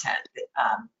content,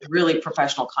 really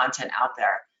professional content out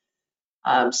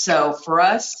there. So for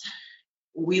us,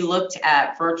 we looked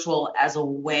at virtual as a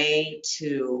way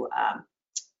to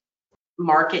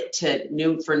market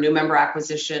to for new member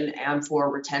acquisition and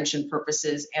for retention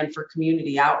purposes and for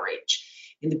community outreach.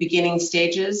 In the beginning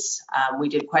stages, we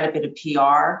did quite a bit of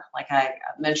PR. Like I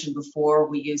mentioned before,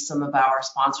 we used some of our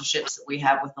sponsorships that we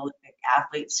have with Olympic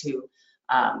athletes who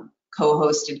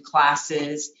co-hosted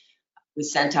classes. We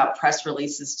sent out press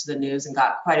releases to the news and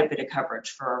got quite a bit of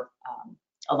coverage for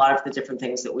a lot of the different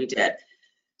things that we did.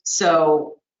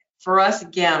 So for us,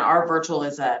 again, our virtual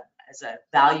is a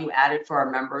value added for our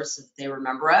members so that they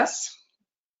remember us.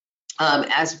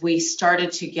 As we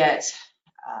started to get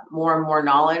more and more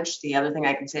knowledge, the other thing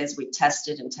I can say is we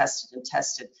tested and tested and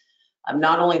tested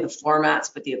not only the formats,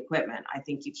 but the equipment. I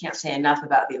think you can't say enough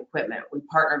about the equipment. We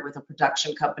partnered with a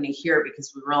production company here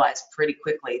because we realized pretty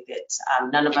quickly that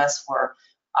none of us were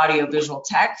audiovisual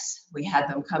techs. We had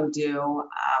them come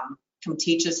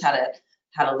teach us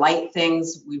how to light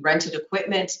things. We rented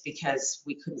equipment because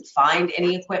we couldn't find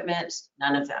any equipment.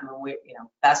 None of them.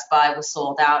 Best Buy was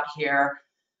sold out here.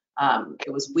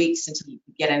 It was weeks until you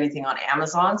could get anything on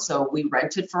Amazon. So we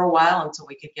rented for a while until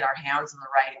we could get our hands on the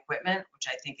right equipment, which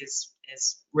I think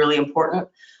is really important.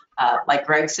 Like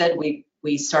Greg said,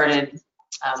 we started,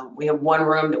 we have one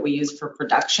room that we use for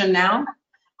production now,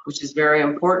 which is very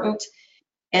important.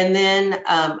 And then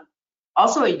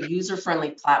also a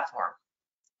user-friendly platform.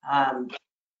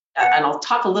 And I'll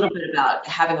talk a little bit about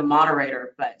having a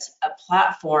moderator, but a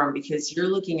platform, because you're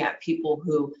looking at people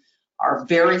who are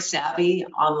very savvy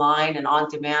online and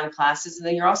on-demand classes, and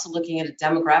then you're also looking at a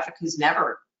demographic who's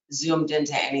never zoomed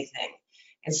into anything.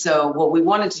 And so what we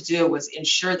wanted to do was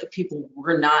ensure that people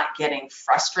were not getting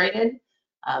frustrated.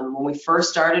 When we first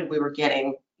started, we were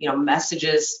getting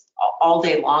messages all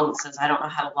day long that says, I don't know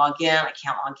how to log in, I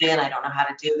can't log in, I don't know how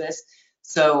to do this.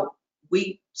 So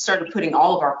we started putting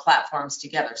all of our platforms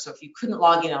together. So if you couldn't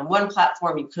log in on one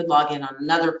platform, you could log in on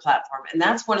another platform. And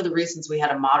that's one of the reasons we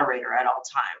had a moderator at all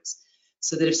times.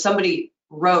 So that if somebody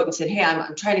wrote and said, hey,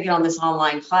 I'm trying to get on this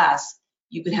online class,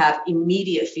 you could have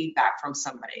immediate feedback from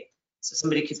somebody. So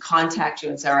somebody could contact you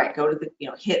and say, all right, go to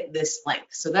hit this link.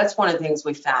 So that's one of the things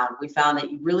we found. We found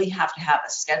that you really have to have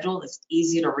a schedule that's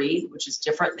easy to read, which is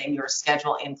different than your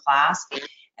schedule in class.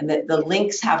 And that the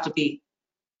links have to be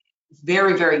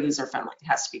very, very user-friendly. It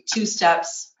has to be 2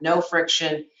 steps, no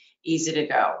friction. easy to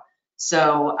go.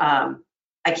 So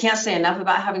I can't say enough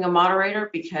about having a moderator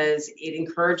because it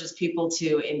encourages people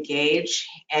to engage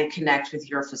and connect with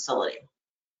your facility.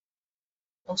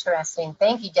 Interesting.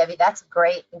 Thank you, Debbie. That's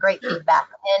great feedback.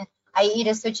 And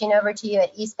Aida, switching over to you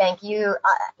at East Bank, you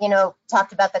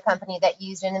talked about the company that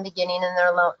used in the beginning and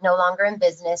they're no longer in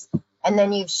business. And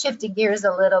then you've shifted gears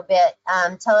a little bit.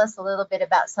 Tell us a little bit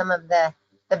about some of the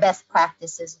best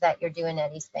practices that you're doing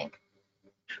at East Bank.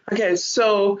 Okay,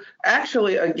 so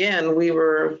actually, again, we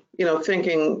were,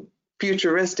 thinking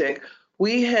futuristic.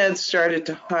 We had started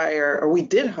to hire, or we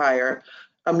did hire,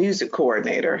 a music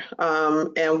coordinator.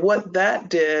 And what that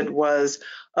did was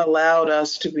allowed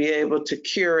us to be able to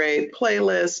curate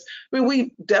playlists. I mean,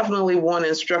 we definitely want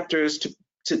instructors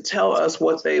to tell us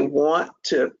what they want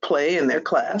to play in their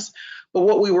class. But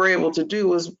what we were able to do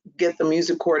was get the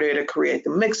music coordinator to create the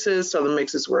mixes, so the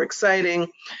mixes were exciting.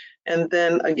 And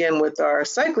then again, with our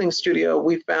cycling studio,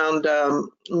 we found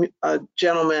a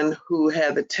gentleman who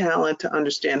had the talent to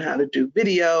understand how to do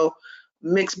video,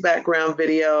 mixed background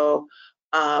video.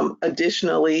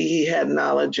 Additionally, he had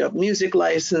knowledge of music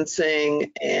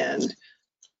licensing and,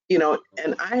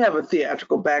 and I have a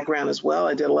theatrical background as well.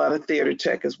 I did a lot of theater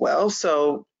tech as well.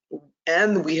 So,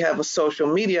 and we have a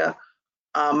social media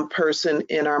person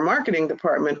in our marketing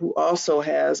department who also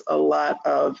has a lot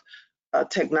of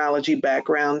technology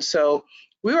background. So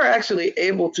we were actually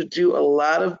able to do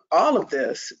all of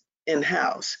this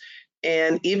in-house.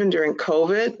 And even during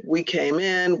COVID, we came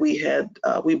in, we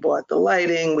bought the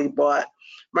lighting, we bought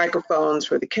microphones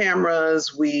for the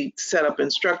cameras, we set up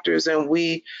instructors, and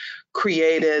we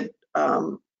created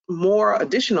more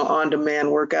additional on-demand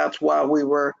workouts while we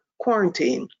were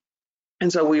quarantined.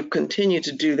 And so we've continued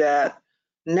to do that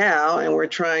now, and we're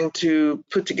trying to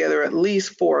put together at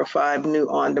least 4 or 5 new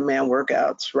on-demand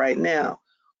workouts right now.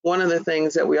 One of the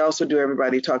things that we also do,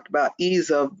 everybody talked about ease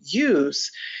of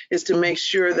use, is to make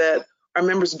sure that our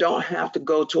members don't have to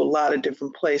go to a lot of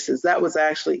different places. That was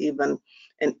actually even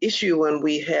an issue when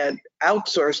we had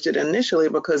outsourced it initially,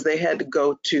 because they had to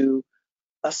go to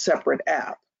a separate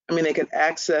app. I mean, they could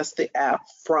access the app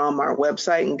from our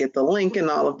website and get the link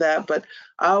and all of that, but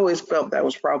I always felt that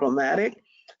was problematic.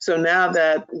 So now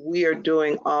that we are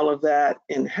doing all of that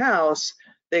in-house,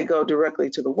 they go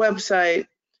directly to the website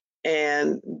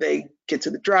and they get to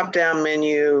the drop-down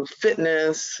menu,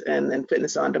 fitness, and then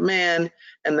fitness on demand.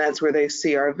 And that's where they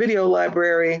see our video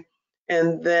library.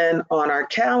 And then on our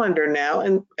calendar now,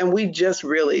 and we just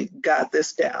really got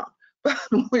this down,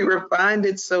 we refined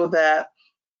it so that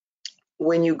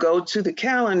when you go to the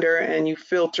calendar and you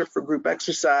filter for group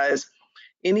exercise,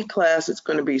 any class that's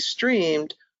going to be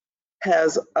streamed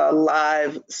has a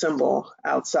live symbol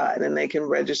outside, and they can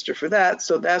register for that.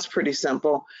 So that's pretty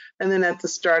simple. And then at the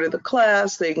start of the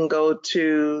class, they can go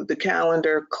to the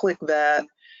calendar, click that,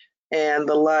 and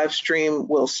the live stream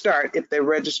will start if they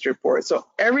register for it. So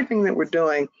everything that we're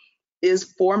doing is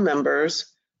for members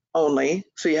only.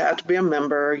 So you have to be a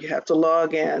member, you have to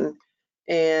log in,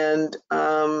 and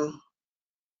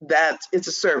it's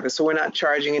a service. So we're not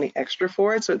charging any extra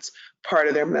for it. So it's part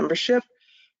of their membership.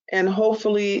 And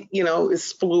hopefully,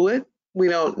 it's fluid. We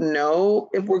don't know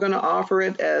if we're going to offer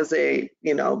it as a,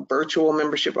 virtual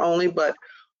membership only, but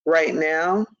right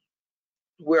now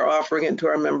we're offering it to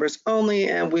our members only,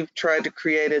 and we've tried to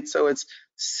create it so it's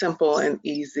simple and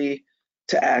easy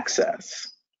to access.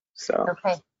 So.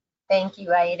 Okay, thank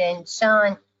you, Aida. And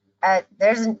Sean,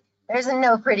 there's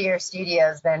no prettier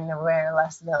studios than where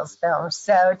Les Mills films.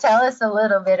 So tell us a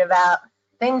little bit about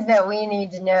things that we need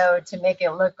to know to make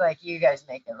it look like you guys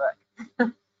make it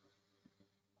look.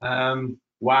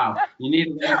 Wow, you need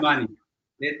a lot of money.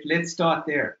 Let's start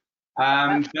there.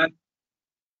 But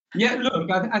yeah,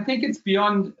 look, I think it's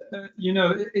beyond,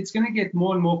 it's going to get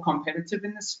more and more competitive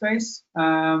in this space.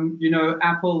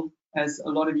 Apple, as a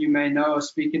lot of you may know, are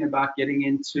speaking about getting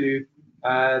into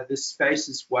this space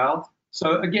as well.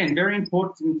 So again, very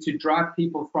important to drive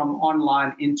people from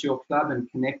online into your club and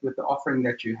connect with the offering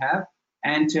that you have,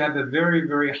 and to have a very,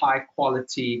 very high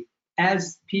quality,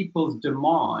 as people's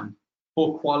demand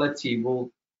for quality will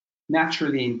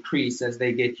naturally increase as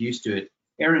they get used to it.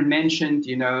 Erin mentioned,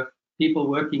 people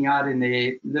working out in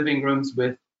their living rooms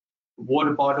with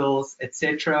water bottles,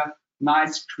 etc.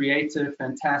 Nice, creative,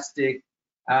 fantastic,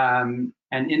 and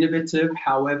innovative.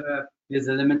 However, there's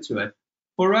a limit to it.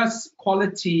 For us,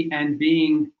 quality and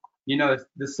being,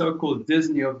 the so-called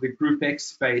Disney of the Group X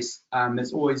space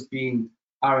has always been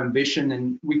our ambition,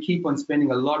 and we keep on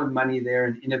spending a lot of money there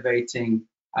and innovating.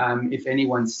 If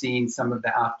anyone's seen some of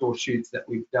the outdoor shoots that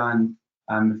we've done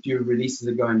a few releases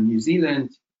ago in New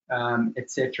Zealand,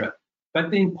 etc. But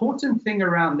the important thing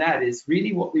around that is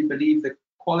really what we believe the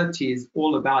quality is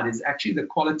all about is actually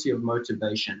the quality of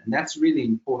motivation. And that's really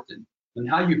important, and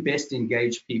how you best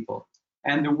engage people.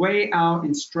 And the way our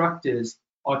instructors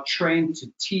are trained to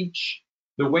teach,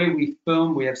 the way we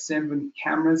film, we have 7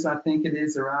 cameras, I think it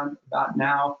is, around about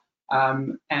now,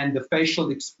 and the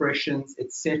facial expressions,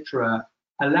 etc.,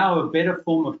 allow a better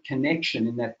form of connection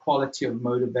in that quality of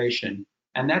motivation.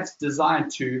 And that's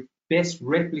designed to best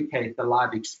replicate the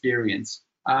live experience.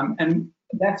 And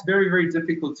that's very, very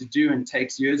difficult to do and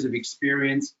takes years of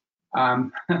experience.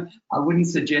 I wouldn't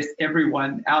suggest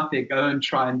everyone out there go and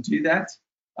try and do that.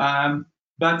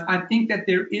 But I think that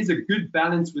there is a good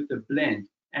balance with the blend.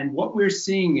 And what we're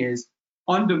seeing is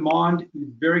on demand is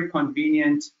very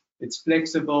convenient, it's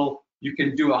flexible, you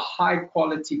can do a high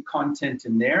quality content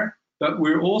in there, but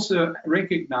we're also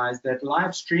recognize that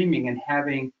live streaming and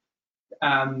having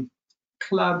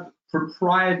club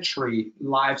proprietary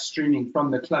live streaming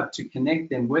from the club to connect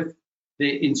them with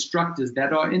the instructors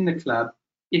that are in the club,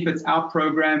 if it's our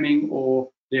programming or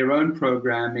their own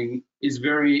programming, is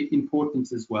very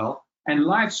important as well. And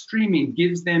live streaming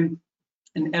gives them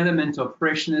an element of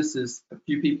freshness, as a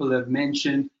few people have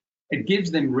mentioned. It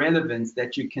gives them relevance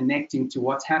that you're connecting to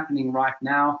what's happening right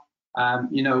now.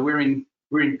 You know, we're in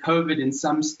COVID in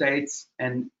some states,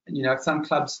 and you know, some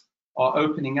clubs are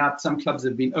opening up. Some clubs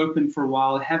have been open for a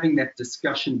while. Having that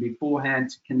discussion beforehand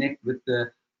to connect with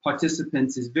the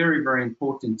participants is very, very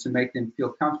important to make them feel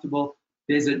comfortable.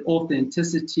 There's an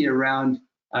authenticity around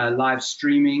live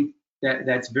streaming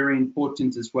that's very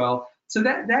important as well. So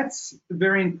that's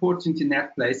very important in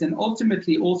that place, and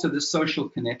ultimately also the social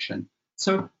connection.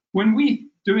 So when we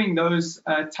doing those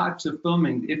types of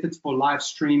filming, if it's for live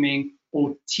streaming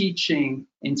or teaching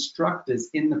instructors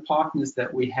in the partners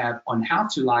that we have on how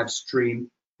to live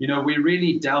stream, you know, we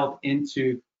really delve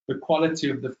into the quality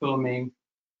of the filming,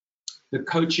 the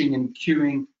coaching and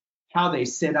cueing, how they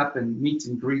set up and meet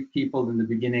and greet people in the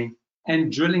beginning,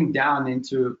 and drilling down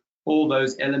into all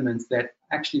those elements that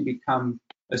actually become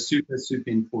super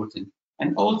important.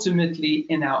 And ultimately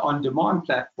in our on-demand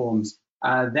platforms,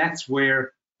 that's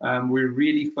where we're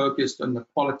really focused on the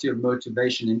quality of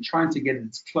motivation and trying to get it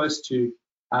as close to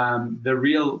the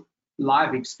real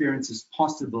live experience as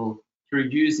possible through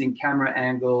using camera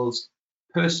angles,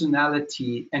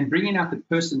 personality, and bringing out the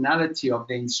personality of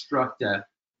the instructor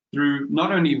through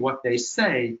not only what they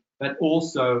say, but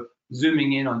also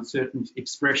zooming in on certain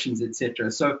expressions,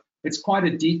 etc. So it's quite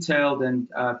a detailed and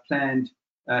planned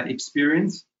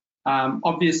experience.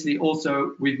 Obviously,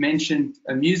 also, we've mentioned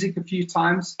music a few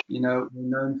times. You know,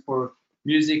 we're known for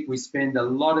music. We spend a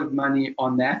lot of money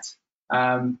on that.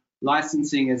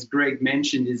 Licensing, as Greg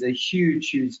mentioned, is a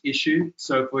huge issue.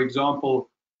 So, for example,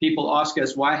 people ask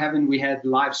us, why haven't we had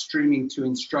live streaming to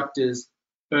instructors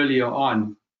earlier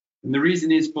on? And the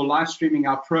reason is, for live streaming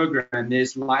our program,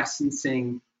 there's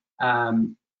licensing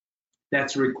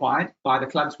that's required by the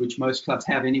clubs, which most clubs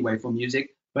have anyway for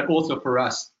music, but also for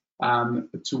us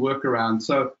to work around.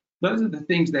 So those are the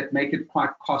things that make it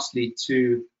quite costly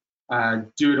to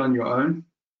do it on your own.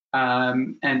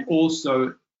 And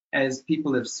also, as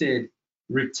people have said,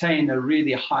 retain a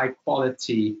really high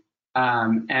quality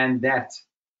and that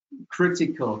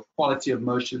critical quality of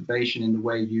motivation in the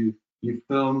way you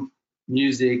film,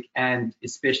 music, and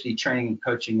especially training and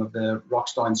coaching of the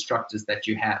rockstar instructors that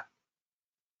you have.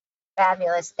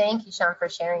 Fabulous. Thank you, Sean, for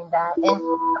sharing that. And I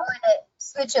want to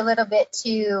switch a little bit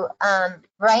to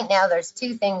right now, there's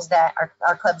 2 things that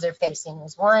our clubs are facing.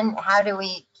 Is one, how do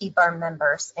we keep our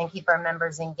members and keep our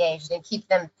members engaged and keep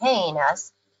them paying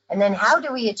us? And then how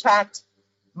do we attract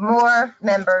more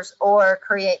members or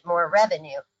create more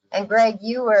revenue? And Greg,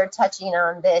 you were touching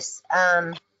on this,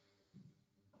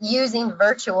 using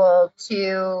virtual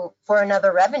for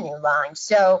another revenue line.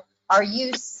 So are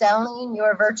you selling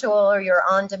your virtual or your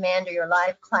on-demand or your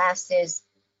live classes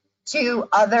to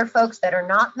other folks that are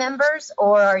not members,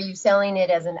 or are you selling it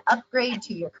as an upgrade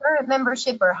to your current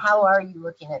membership, or how are you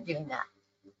looking at doing that?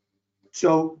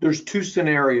 So there's 2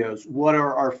 scenarios. What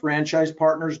are our franchise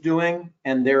partners doing?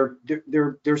 And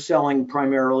they're selling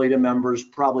primarily to members,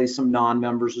 probably some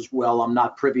non-members as well. I'm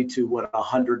not privy to what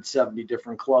 170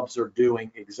 different clubs are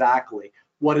doing exactly.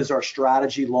 What is our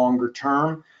strategy longer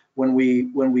term? When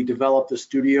we develop the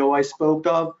studio I spoke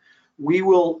of, we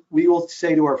will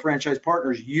say to our franchise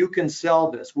partners, you can sell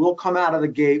this. We'll come out of the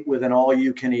gate with an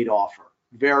all-you-can-eat offer.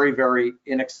 Very, very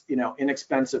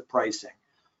inexpensive pricing.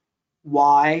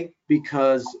 Why?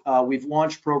 Because we've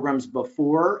launched programs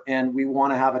before and we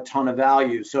want to have a ton of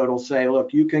value. So it'll say,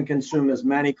 look, you can consume as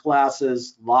many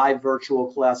classes, live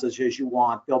virtual classes as you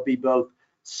want. There'll be both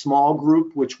small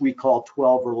group, which we call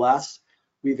 12 or less,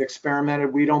 We've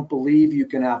experimented. We don't believe you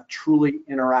can have truly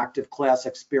interactive class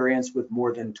experience with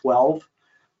more than 12.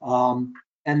 And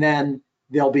then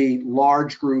there'll be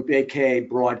large group, aka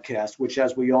broadcast, which,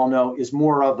 as we all know, is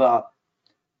more of a,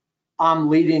 I'm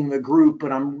leading the group,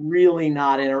 but I'm really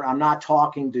not I'm not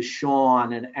talking to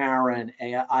Sean and Aaron,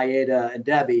 Aida and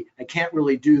Debbie. I can't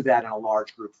really do that in a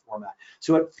large group format.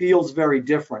 So it feels very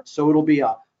different. So it'll be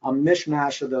a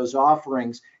mishmash of those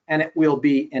offerings, and it will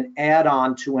be an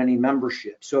add-on to any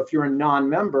membership. So if you're a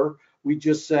non-member, we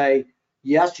just say,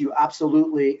 yes, you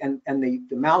absolutely, and the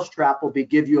mousetrap will be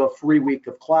give you a free week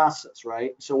of classes,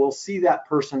 right? So we'll see that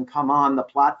person come on the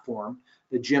platform,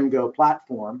 the JimGo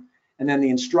platform, and then the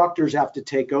instructors have to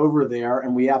take over there,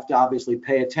 and we have to obviously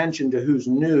pay attention to who's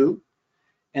new.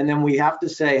 And then we have to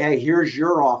say, hey, here's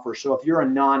your offer. So if you're a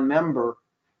non-member,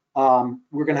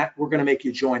 we're gonna make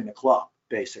you join the club,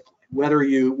 basically, whether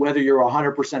you're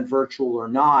 100% virtual or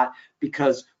not,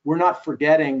 because we're not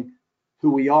forgetting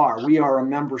who we are. We are a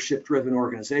membership-driven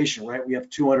organization, right? We have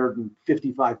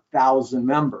 255,000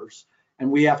 members,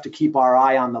 and we have to keep our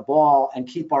eye on the ball and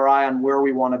keep our eye on where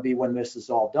we want to be when this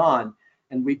is all done.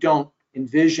 And we don't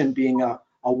envision being a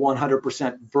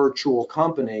 100% virtual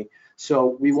company.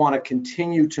 So we want to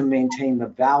continue to maintain the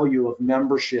value of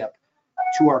membership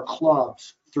to our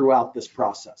clubs throughout this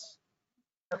process.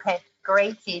 Okay,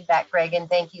 great feedback, Greg, and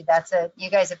thank you. You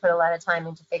guys have put a lot of time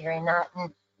into figuring that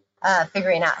and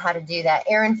figuring out how to do that.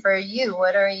 Aaron, for you,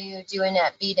 what are you doing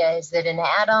at Vita? Is it an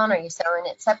add-on? Are you selling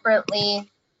it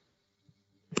separately?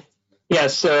 Yeah,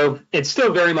 so it's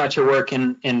still very much a work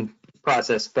in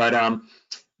process, but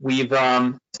we've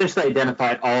essentially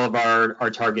identified all of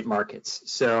our target markets.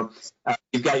 So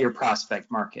you've got your prospect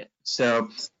market. So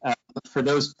for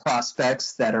those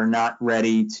prospects that are not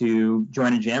ready to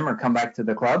join a gym or come back to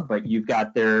the club, but you've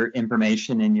got their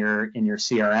information in your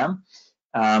CRM,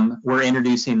 we're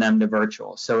introducing them to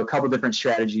virtual. So a couple different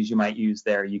strategies you might use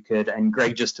there. You could, and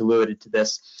Greg just alluded to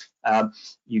this,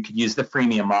 you could use the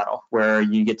freemium model where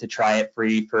you get to try it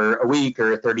free for a week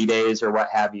or 30 days or what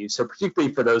have you. So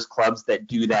particularly for those clubs that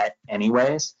do that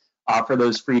anyways, offer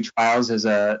those free trials as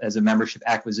a membership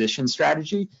acquisition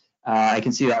strategy. I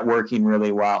can see that working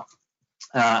really well.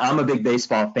 I'm a big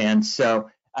baseball fan, so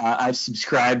I've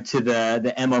subscribed to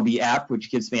the MLB app, which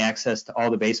gives me access to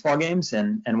all the baseball games.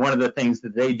 And one of the things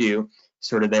that they do,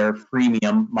 sort of their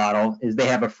freemium model, is they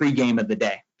have a free game of the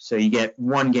day. So you get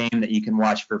one game that you can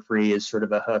watch for free as sort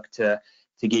of a hook to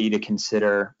get you to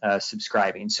consider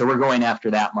subscribing. So we're going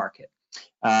after that market.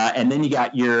 And then you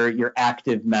got your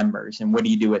active members, and what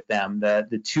do you do with them?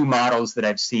 The two models that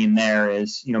I've seen there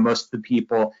is, most of the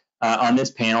people on this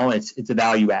panel, it's a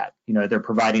value add. They're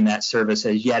providing that service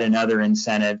as yet another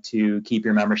incentive to keep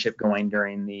your membership going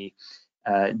during the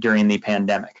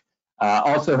pandemic.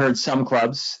 Also heard some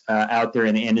clubs out there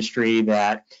in the industry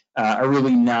that a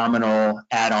really nominal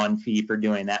add-on fee for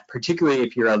doing that, particularly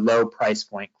if you're a low price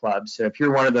point club. So if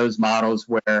you're one of those models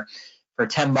where for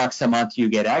 $10 a month you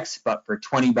get X, but for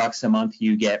 $20 a month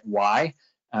you get Y,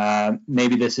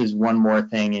 maybe this is one more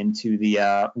thing into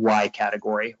the Y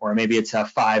category, or maybe it's a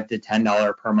 $5 to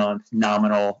 $10 per month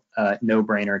nominal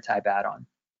no-brainer type add-on.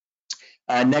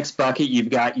 Next bucket, you've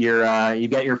got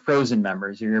your frozen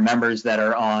members, or your members that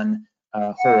are on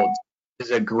hold. This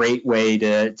is a great way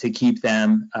to keep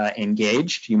them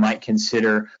engaged. You might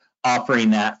consider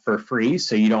offering that for free,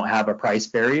 so you don't have a price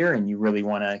barrier and you really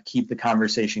want to keep the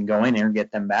conversation going and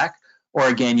get them back. Or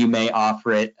again, you may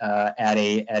offer it at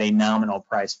a nominal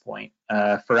price point.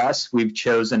 For us, we've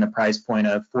chosen a price point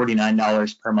of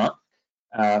 $49 per month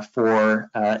for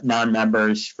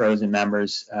non-members, frozen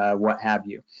members, what have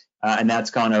you. And that's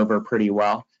gone over pretty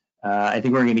well. I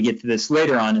think we're going to get to this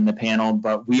later on in the panel,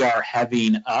 but we are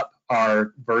heavying up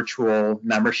our virtual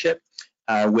membership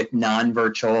with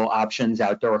non-virtual options,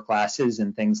 outdoor classes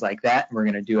and things like that. We're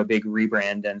going to do a big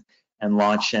rebrand and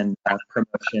launch and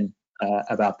promotion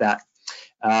about that.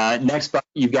 Next,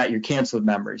 you've got your canceled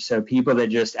members. So people that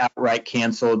just outright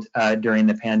canceled during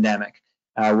the pandemic.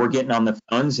 We're getting on the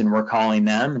phones and we're calling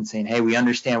them and saying, hey, we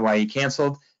understand why you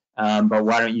canceled, but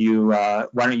why don't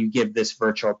you give this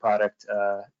virtual product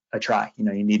a try?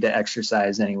 You need to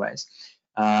exercise anyways.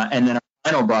 And then our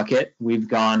final bucket, we've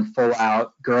gone full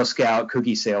out Girl Scout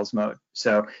cookie sales mode.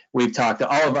 So we've talked to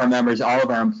all of our members, all of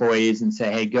our employees, and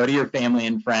say, hey, go to your family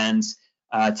and friends.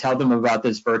 Tell them about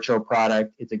this virtual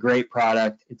product. It's a great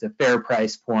product. It's a fair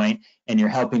price point, and you're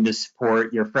helping to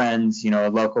support your friends, a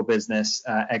local business,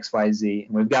 XYZ.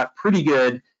 And we've got pretty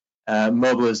good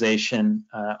mobilization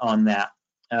on that.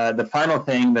 The final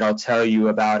thing that I'll tell you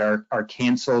about our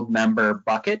canceled member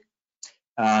bucket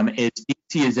is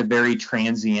DC is a very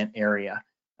transient area.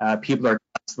 people are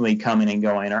constantly coming and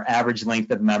going. Our average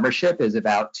length of membership is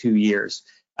about 2 years.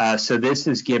 So this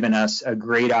has given us a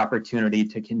great opportunity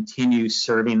to continue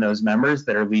serving those members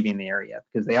that are leaving the area,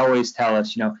 because they always tell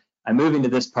us, you know, I'm moving to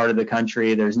this part of the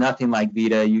country. There's nothing like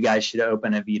Vita. You guys should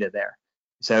open a Vita there.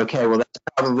 So, okay, well, that's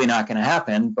probably not going to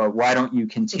happen, but why don't you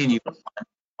continue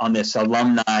on this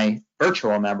alumni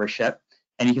virtual membership?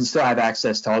 And you can still have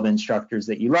access to all the instructors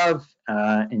that you love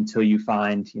until you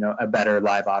find, you know, a better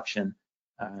live option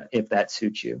if that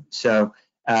suits you. So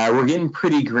we're getting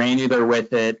pretty granular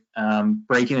with it,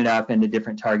 breaking it up into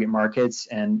different target markets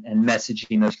and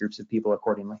messaging those groups of people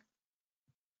accordingly.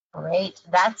 Great,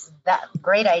 that's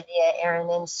great idea, Aaron,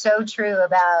 and so true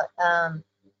about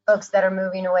folks that are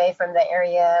moving away from the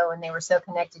area when they were so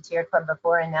connected to your club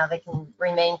before, and now they can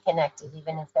remain connected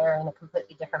even if they're in a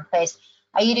completely different place.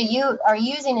 Aida, you are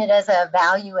using it as a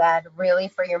value add really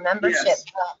for your membership. Yes.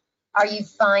 But are you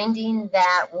finding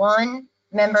that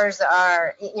members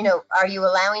are, you know, are you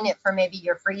allowing it for maybe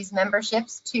your freeze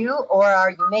memberships too, or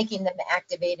are you making them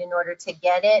activate in order to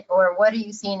get it, or what are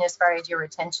you seeing as far as your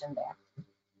retention there?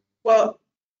 Well,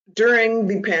 during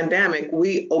the pandemic,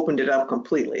 we opened it up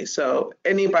completely. So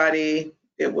anybody,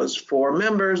 it was for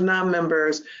members,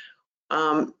 non-members.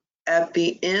 At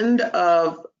the end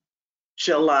of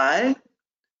July,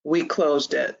 we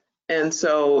closed it. And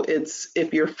so it's,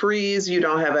 if you're freeze, you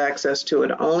don't have access to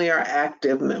it. Only our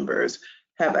active members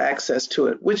have access to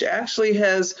it, which actually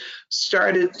has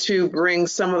started to bring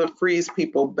some of the freeze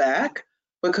people back,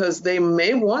 because they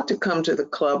may want to come to the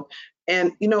club.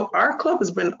 And, you know, our club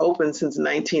has been open since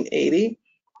 1980,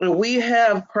 and we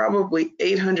have probably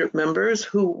 800 members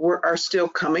who are still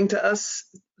coming to us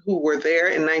who were there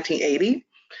in 1980.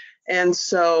 And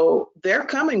so they're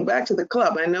coming back to the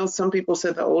club. I know some people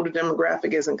said the older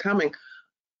demographic isn't coming.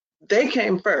 They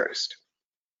came first.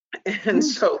 And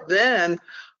so then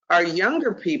our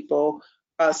younger people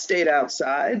stayed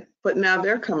outside, but now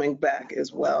they're coming back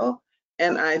as well.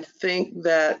 And I think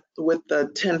that with the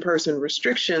 10-person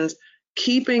restrictions,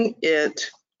 keeping it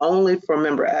only for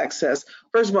member access,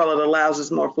 first of all, it allows us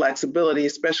more flexibility,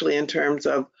 especially in terms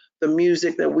of the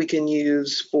music that we can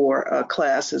use for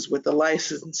classes with the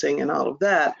licensing and all of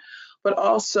that. But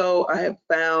also I have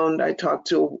found, I talked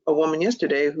to a woman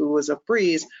yesterday who was a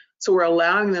freeze, so we're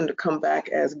allowing them to come back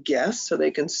as guests so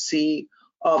they can see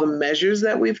all the measures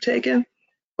that we've taken.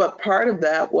 But part of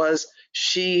that was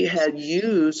she had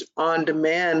used on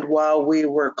demand while we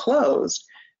were closed,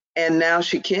 and now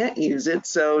she can't use it.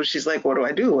 So she's like, what do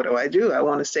I do? What do I do? I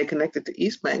want to stay connected to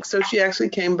East Bank. So she actually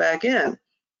came back in.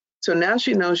 So now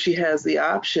she knows she has the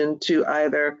option to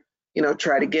either, you know,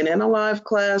 try to get in a live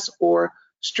class or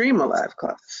stream a live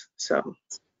class. So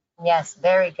yes,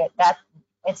 very good.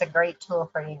 It's a great tool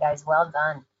for you guys. Well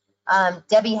done.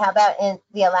 Debbie, how about in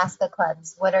the Alaska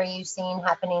clubs? What are you seeing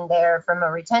happening there from a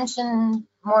retention,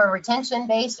 more retention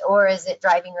based, or is it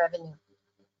driving revenue?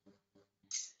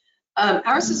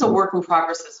 Ours is a work in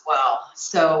progress as well.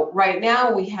 So right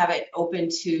now we have it open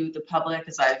to the public.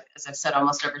 As I've said,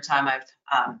 almost every time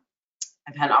I've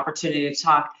had an opportunity to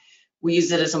talk, we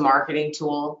use it as a marketing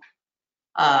tool.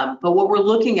 But what we're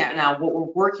looking at now, what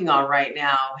we're working on right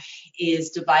now, is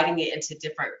dividing it into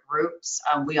different groups.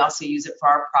 We also use it for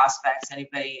our prospects,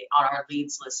 anybody on our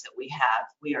leads list that we have.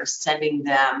 We are sending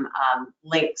them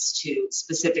links to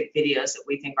specific videos that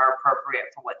we think are appropriate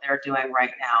for what they're doing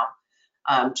right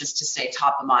now, just to stay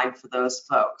top of mind for those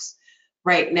folks.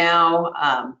 Right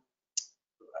now,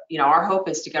 you know, our hope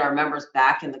is to get our members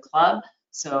back in the club.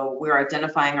 So we're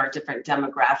identifying our different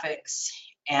demographics,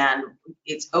 and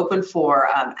it's open for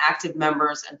active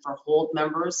members and for hold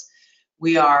members.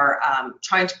 We are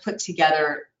trying to put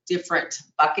together different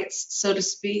buckets, so to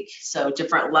speak, so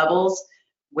different levels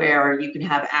where you can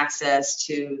have access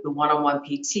to the one-on-one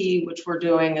PT, which we're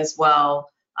doing as well,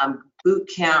 boot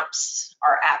camps,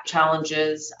 our app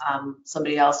challenges.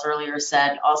 Somebody else earlier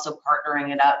said also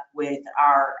partnering it up with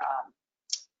our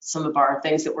some of our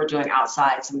things that we're doing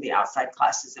outside, some of the outside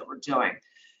classes that we're doing.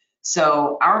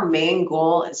 So our main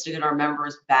goal is to get our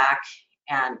members back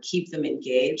and keep them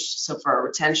engaged. So for a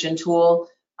retention tool,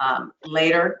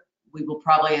 later, we will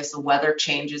probably, as the weather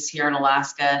changes here in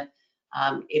Alaska,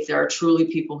 if there are truly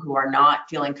people who are not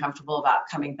feeling comfortable about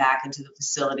coming back into the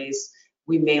facilities,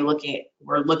 we're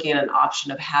looking at an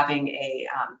option of having a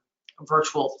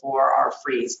virtual for our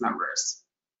freeze members.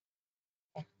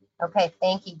 Okay,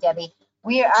 thank you, Debbie.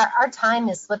 Our time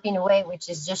is slipping away, which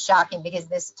is just shocking, because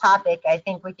this topic, I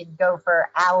think we could go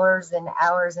for hours and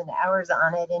hours and hours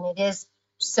on it, and it is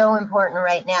so important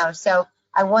right now. So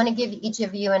I want to give each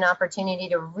of you an opportunity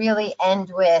to really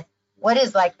end with what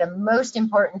is like the most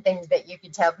important things that you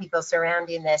could tell people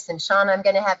surrounding this? And Sean, I'm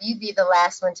going to have you be the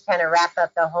last one to kind of wrap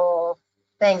up the whole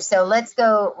thing. So let's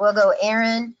go, we'll go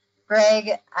Aaron,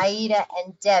 Greg, Aida,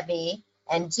 and Debbie,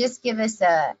 and just give us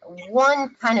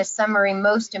one kind of summary,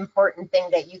 most important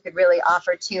thing that you could really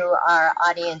offer to our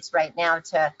audience right now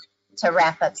to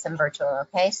wrap up some virtual,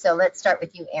 okay? So let's start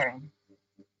with you, Aaron.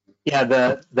 Yeah,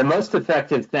 the most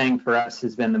effective thing for us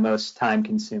has been the most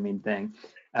time-consuming thing.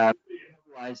 We've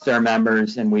mobilized our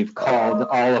members, and we've called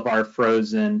all of our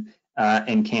frozen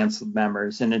and canceled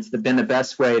members, and it's been the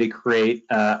best way to create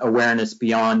awareness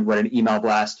beyond what an email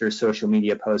blast or social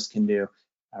media post can do.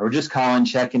 We're just calling,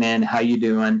 checking in, how you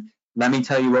doing? Let me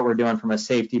tell you what we're doing from a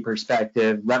safety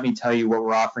perspective. Let me tell you what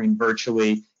we're offering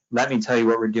virtually. Let me tell you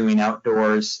what we're doing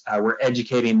outdoors. We're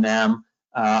educating them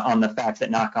on the fact that,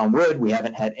 knock on wood, we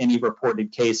haven't had any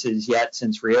reported cases yet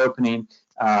since reopening.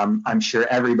 I'm sure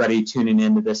everybody tuning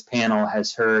into this panel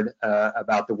has heard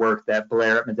about the work that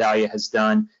Blair at Medallia has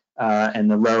done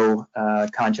and the low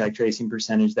contact tracing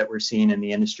percentage that we're seeing in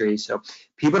the industry. So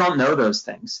people don't know those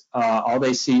things. All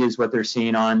they see is what they're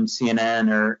seeing on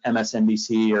CNN or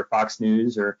MSNBC or Fox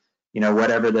News or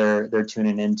whatever they're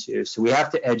tuning into. So we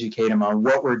have to educate them on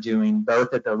what we're doing,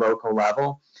 both at the local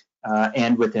level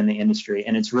and within the industry.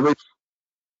 And it's really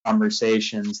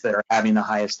conversations that are having the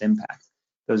highest impact.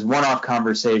 Those one-off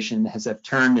conversations have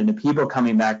turned into people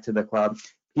coming back to the club,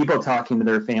 people talking to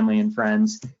their family and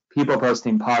friends, people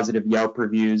posting positive Yelp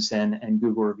reviews and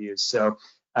Google reviews. So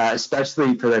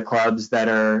especially for the clubs that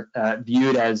are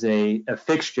viewed as a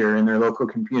fixture in their local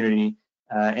community,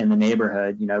 in the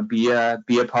neighborhood, be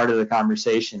a part of the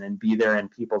conversation and be there in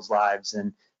people's lives,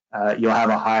 and you'll have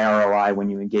a high ROI when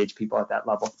you engage people at that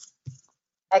level.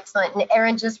 Excellent. And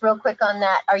Aaron, just real quick on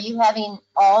that, are you having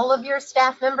all of your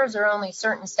staff members or only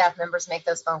certain staff members make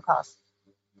those phone calls?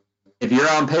 If you're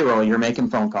on payroll, you're making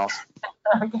phone calls.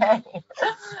 Okay.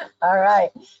 All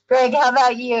right. Greg, how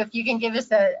about you? If you can give us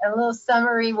a little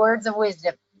summary, words of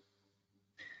wisdom.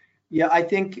 Yeah, I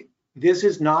think this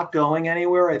is not going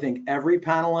anywhere. I think every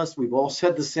panelist, we've all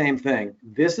said the same thing.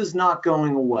 This is not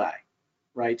going away,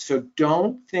 right? So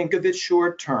don't think of it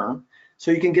short term. So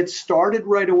you can get started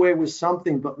right away with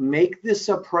something, but make this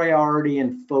a priority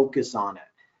and focus on it.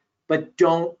 But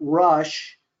don't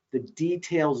rush. The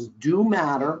details do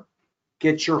matter.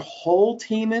 Get your whole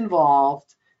team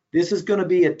involved. This is going to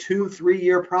be a 2-3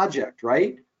 year project,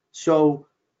 right? So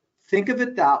think of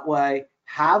it that way.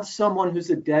 Have someone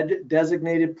who's a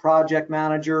designated project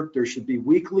manager. There should be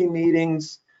weekly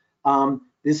meetings.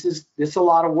 This is a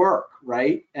lot of work,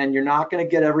 right? And you're not going to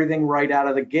get everything right out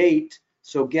of the gate.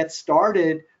 So get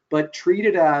started, but treat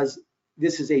it as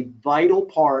this is a vital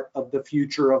part of the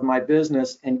future of my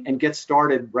business, and get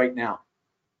started right now.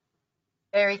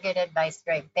 Very good advice,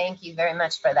 Greg. Thank you very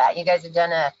much for that. You guys have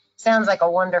done sounds like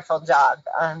a wonderful job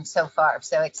so far.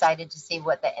 So excited to see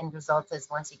what the end result is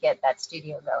once you get that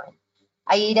studio going.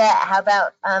 Aida, how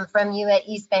about from you at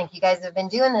East Bank? You guys have been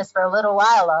doing this for a little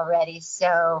while already.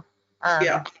 So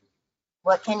yeah.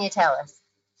 What can you tell us?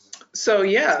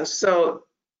 So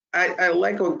I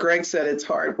like what Greg said, it's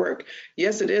hard work.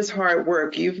 Yes, it is hard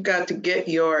work. You've got to get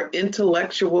your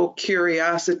intellectual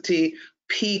curiosity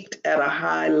peaked at a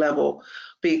high level,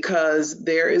 because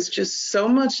there is just so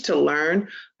much to learn.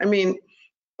 I mean,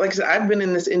 like I said, I've been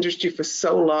in this industry for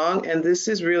so long, and this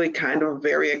is really kind of a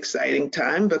very exciting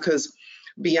time, because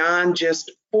beyond just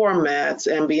formats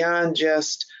and beyond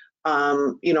just,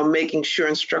 making sure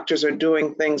instructors are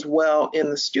doing things well in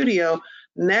the studio,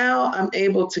 now I'm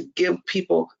able to give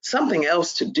people something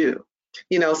else to do,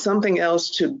 something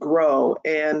else to grow.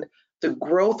 And the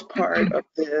growth part of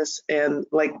this, and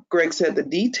like Greg said, the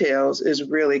details is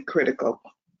really critical.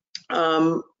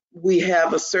 We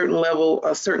have a certain level,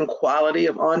 a certain quality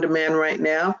of on-demand right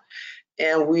now,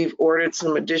 and we've ordered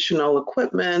some additional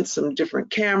equipment, some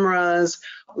different cameras.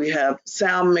 We have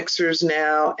sound mixers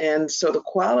now, and so the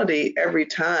quality every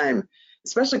time,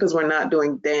 especially because we're not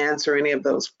doing dance or any of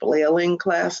those flailing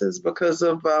classes because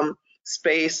of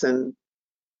space and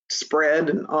spread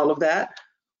and all of that.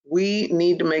 We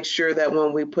need to make sure that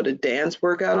when we put a dance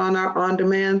workout on our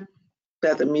on-demand,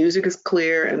 that the music is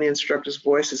clear and the instructor's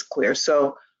voice is clear.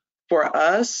 So for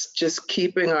us, just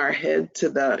keeping our head to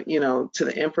the, to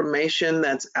the information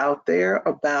that's out there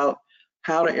about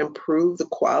how to improve the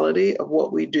quality of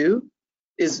what we do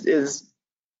is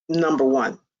number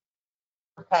one.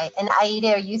 Okay, and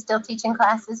Aida, are you still teaching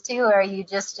classes too, or are you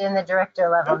just in the director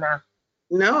level now?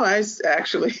 No, I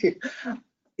actually,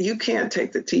 you can't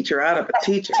take the teacher out of a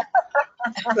teacher.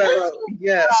 So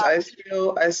yes,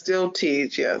 I still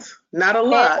teach. Yes, not a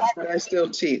lot, but I still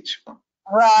teach.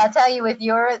 Well, I'll tell you, with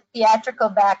your theatrical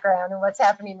background and what's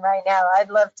happening right now, I'd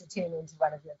love to tune into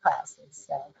one of your classes.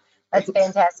 So that's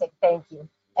fantastic. Thank you.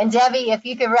 And Debbie, if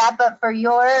you could wrap up for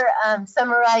your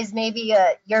summarize maybe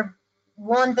your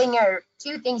one thing or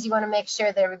two things you want to make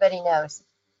sure that everybody knows.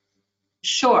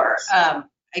 Sure.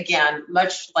 Again,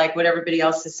 much like what everybody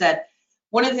else has said,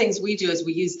 one of the things we do is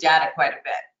we use data quite a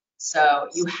bit. So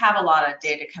you have a lot of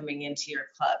data coming into your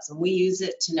clubs, and we use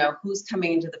it to know who's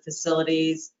coming into the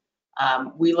facilities.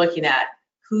 We're looking at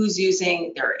who's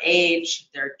using, their age,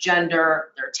 their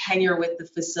gender, their tenure with the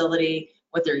facility,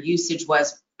 what their usage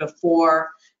was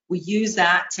before. We use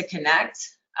that to connect.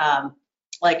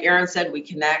 Like Aaron said, we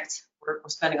connect. We're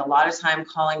spending a lot of time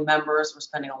calling members. We're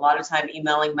spending a lot of time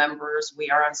emailing members.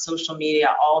 We are on social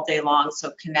media all day long.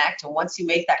 So connect. And once you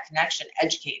make that connection,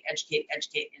 educate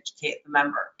the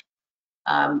member.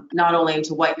 Not only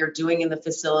into what you're doing in the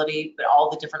facility, but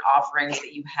all the different offerings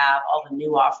that you have, all the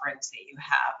new offerings that you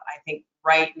have. I think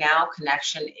right now,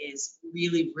 connection is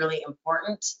really, really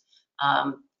important.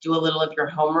 Do a little of your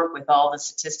homework with all the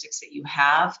statistics that you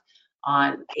have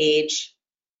on age,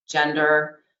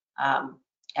 gender,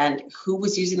 and who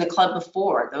was using the club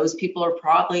before. Those people are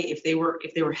probably, if they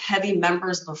were heavy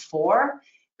members before,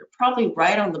 they're probably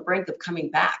right on the brink of coming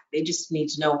back. They just need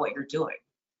to know what you're doing.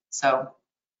 So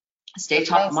stay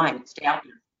top of mind, stay out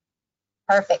there.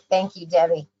 Perfect. Thank you,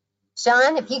 Debbie.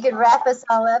 Sean, if you could wrap us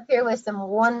all up here with some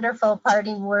wonderful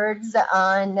parting words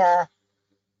on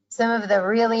some of the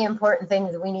really important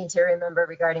things that we need to remember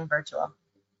regarding virtual.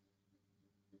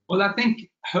 Well, I think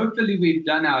hopefully we've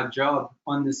done our job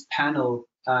on this panel,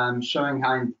 showing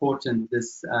how important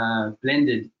this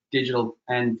blended digital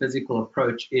and physical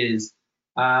approach is.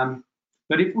 But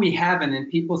if we haven't, and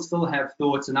people still have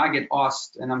thoughts, and I get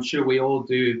asked, and I'm sure we all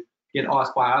do, get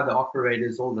asked by other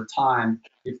operators all the time,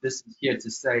 if this is here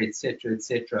to stay, et cetera, et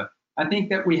cetera. I think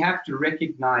that we have to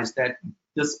recognize that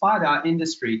despite our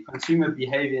industry, consumer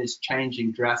behavior is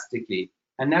changing drastically,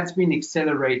 and that's been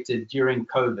accelerated during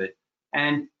COVID.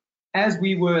 And as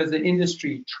we were as an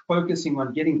industry focusing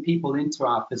on getting people into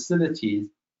our facilities,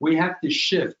 we have to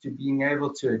shift to being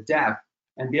able to adapt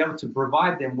and be able to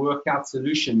provide them workout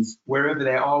solutions wherever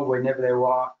they are, whenever they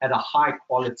are, at a high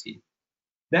quality.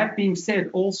 That being said,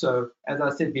 also, as I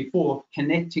said before,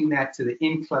 connecting that to the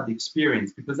in-club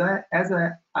experience, because as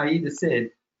Aida said,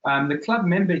 the club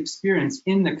member experience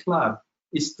in the club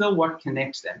is still what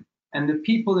connects them. And the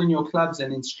people in your clubs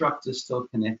and instructors still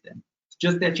connect them. It's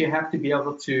just that you have to be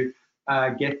able to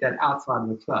get that outside of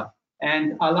the club.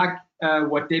 And I like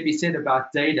what Debbie said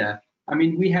about data. I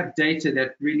mean, we have data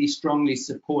that really strongly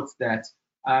supports that.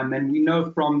 And we know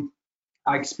from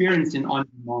our experience in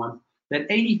on-demand that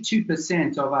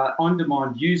 82% of our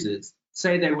on-demand users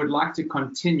say they would like to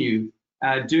continue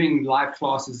doing live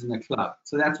classes in the club.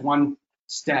 So that's one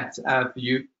stat for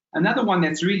you. Another one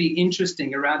that's really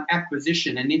interesting around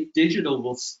acquisition and if digital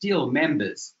will steal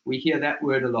members, we hear that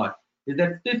word a lot, is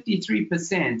that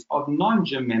 53% of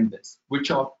non-gym members,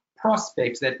 which are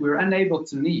prospects that we're unable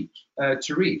to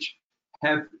reach,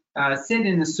 have said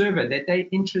in the survey that they're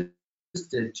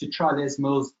interested to try Les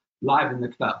Mills live in the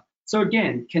club. So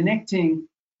again, connecting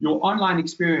your online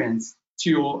experience to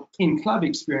your in-club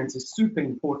experience is super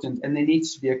important, and there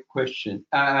needs to be a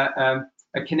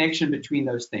connection between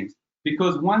those things.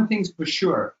 Because one thing's for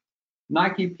sure,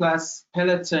 Nike Plus,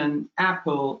 Peloton,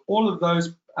 Apple, all of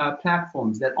those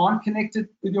platforms that aren't connected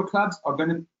with your clubs are going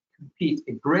to compete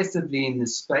aggressively in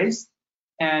this space,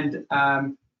 and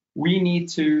we need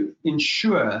to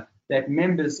ensure that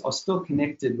members are still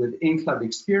connected with in-club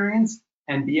experience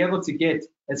and be able to get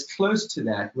as close to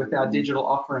that with our digital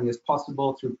offering as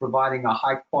possible through providing a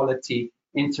high quality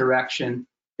interaction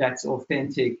that's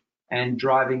authentic and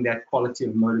driving that quality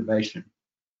of motivation.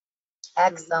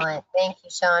 Excellent. Thank you,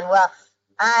 Sean. Well,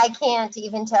 I can't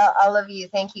even tell all of you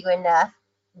thank you enough.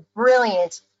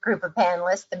 Brilliant group of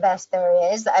panelists, the best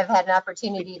there is. I've had an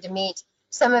opportunity to meet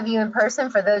some of you in person.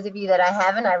 For those of you that I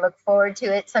haven't, I look forward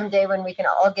to it someday when we can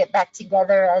all get back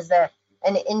together as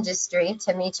an industry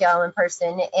to meet you all in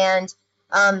person. And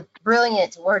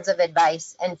brilliant words of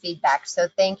advice and feedback. So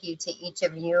thank you to each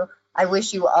of you. I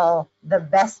wish you all the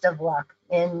best of luck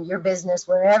in your business,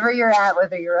 wherever you're at,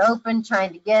 whether you're open,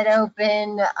 trying to get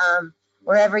open,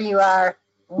 wherever you are.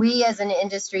 We as an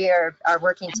industry are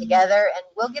working together, and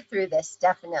we'll get through this,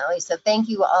 definitely. So thank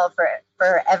you all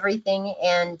for everything,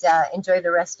 and enjoy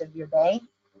the rest of your day.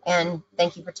 And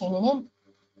thank you for tuning in.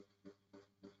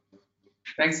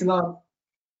 Thanks a lot.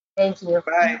 Thank you.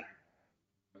 Bye.